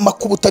ubona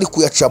makuba utari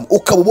kuyacamo,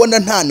 ukabubona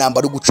nta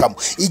ntambara yo gucamo,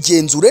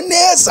 igenzure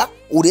neza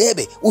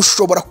urebe,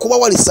 ushobora kuba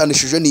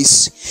warisanishije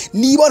n'isi.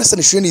 Niba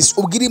warisanishije n'isi,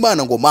 ubwira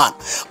Imana ngo Mana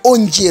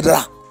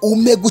ongera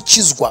ume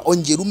gukizwa,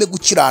 ongera ume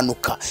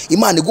gukiranuka.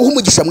 Imana iguhe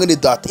umugisha mwene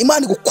data,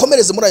 Imana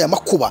igukomereze muri aya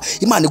makuba,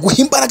 Imana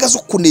iguhe imbaraga zo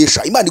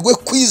kunesha, Imana iguhe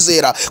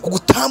kwizera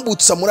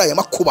kugutambutsa muri aya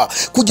makuba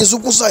kugeza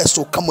ubwo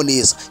uzayasohokamo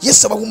neza.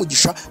 Yesu abahe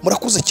umugisha,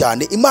 murakuze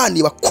cyane. Imana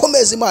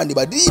ibakomeze, Imana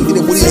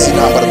ibarindire muri izi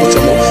ntambara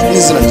ducamo mu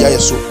izina rya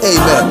Yesu,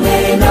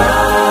 amen.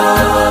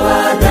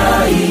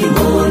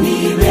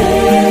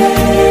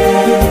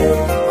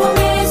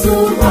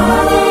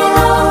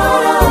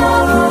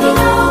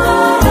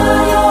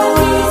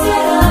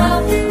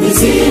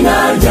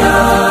 Izina rya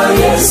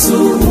Yesu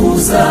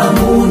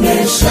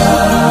uzamunesha,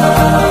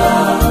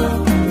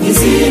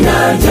 izina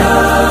rya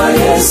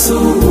Yesu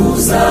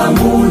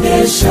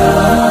uzamunesha,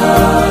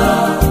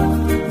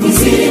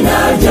 izina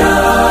rya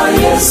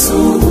Yesu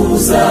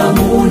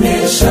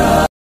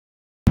uzamunesha.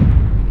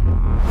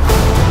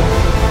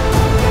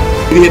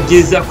 Ibihe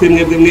byiza kuri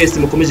mwebwe mwese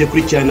mukomeje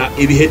kurikirana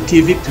Ibihe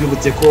TV.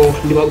 Tubibutse ko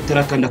niba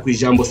utarakanda ku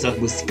ijambo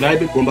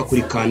subscribe ugomba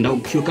kurikanda,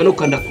 ukibuka no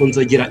kanda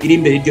kunzogera iri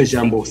imbere y'iryo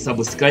jambo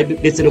subscribe,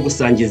 ndetse no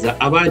gusangiza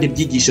abandi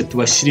byigisho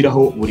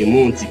tubashiriraho buri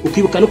munsi.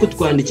 Ukibuka no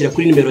kutwandikira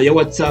kuri nimero ya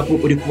WhatsApp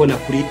uri kubona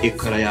kuri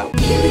ekara yawe.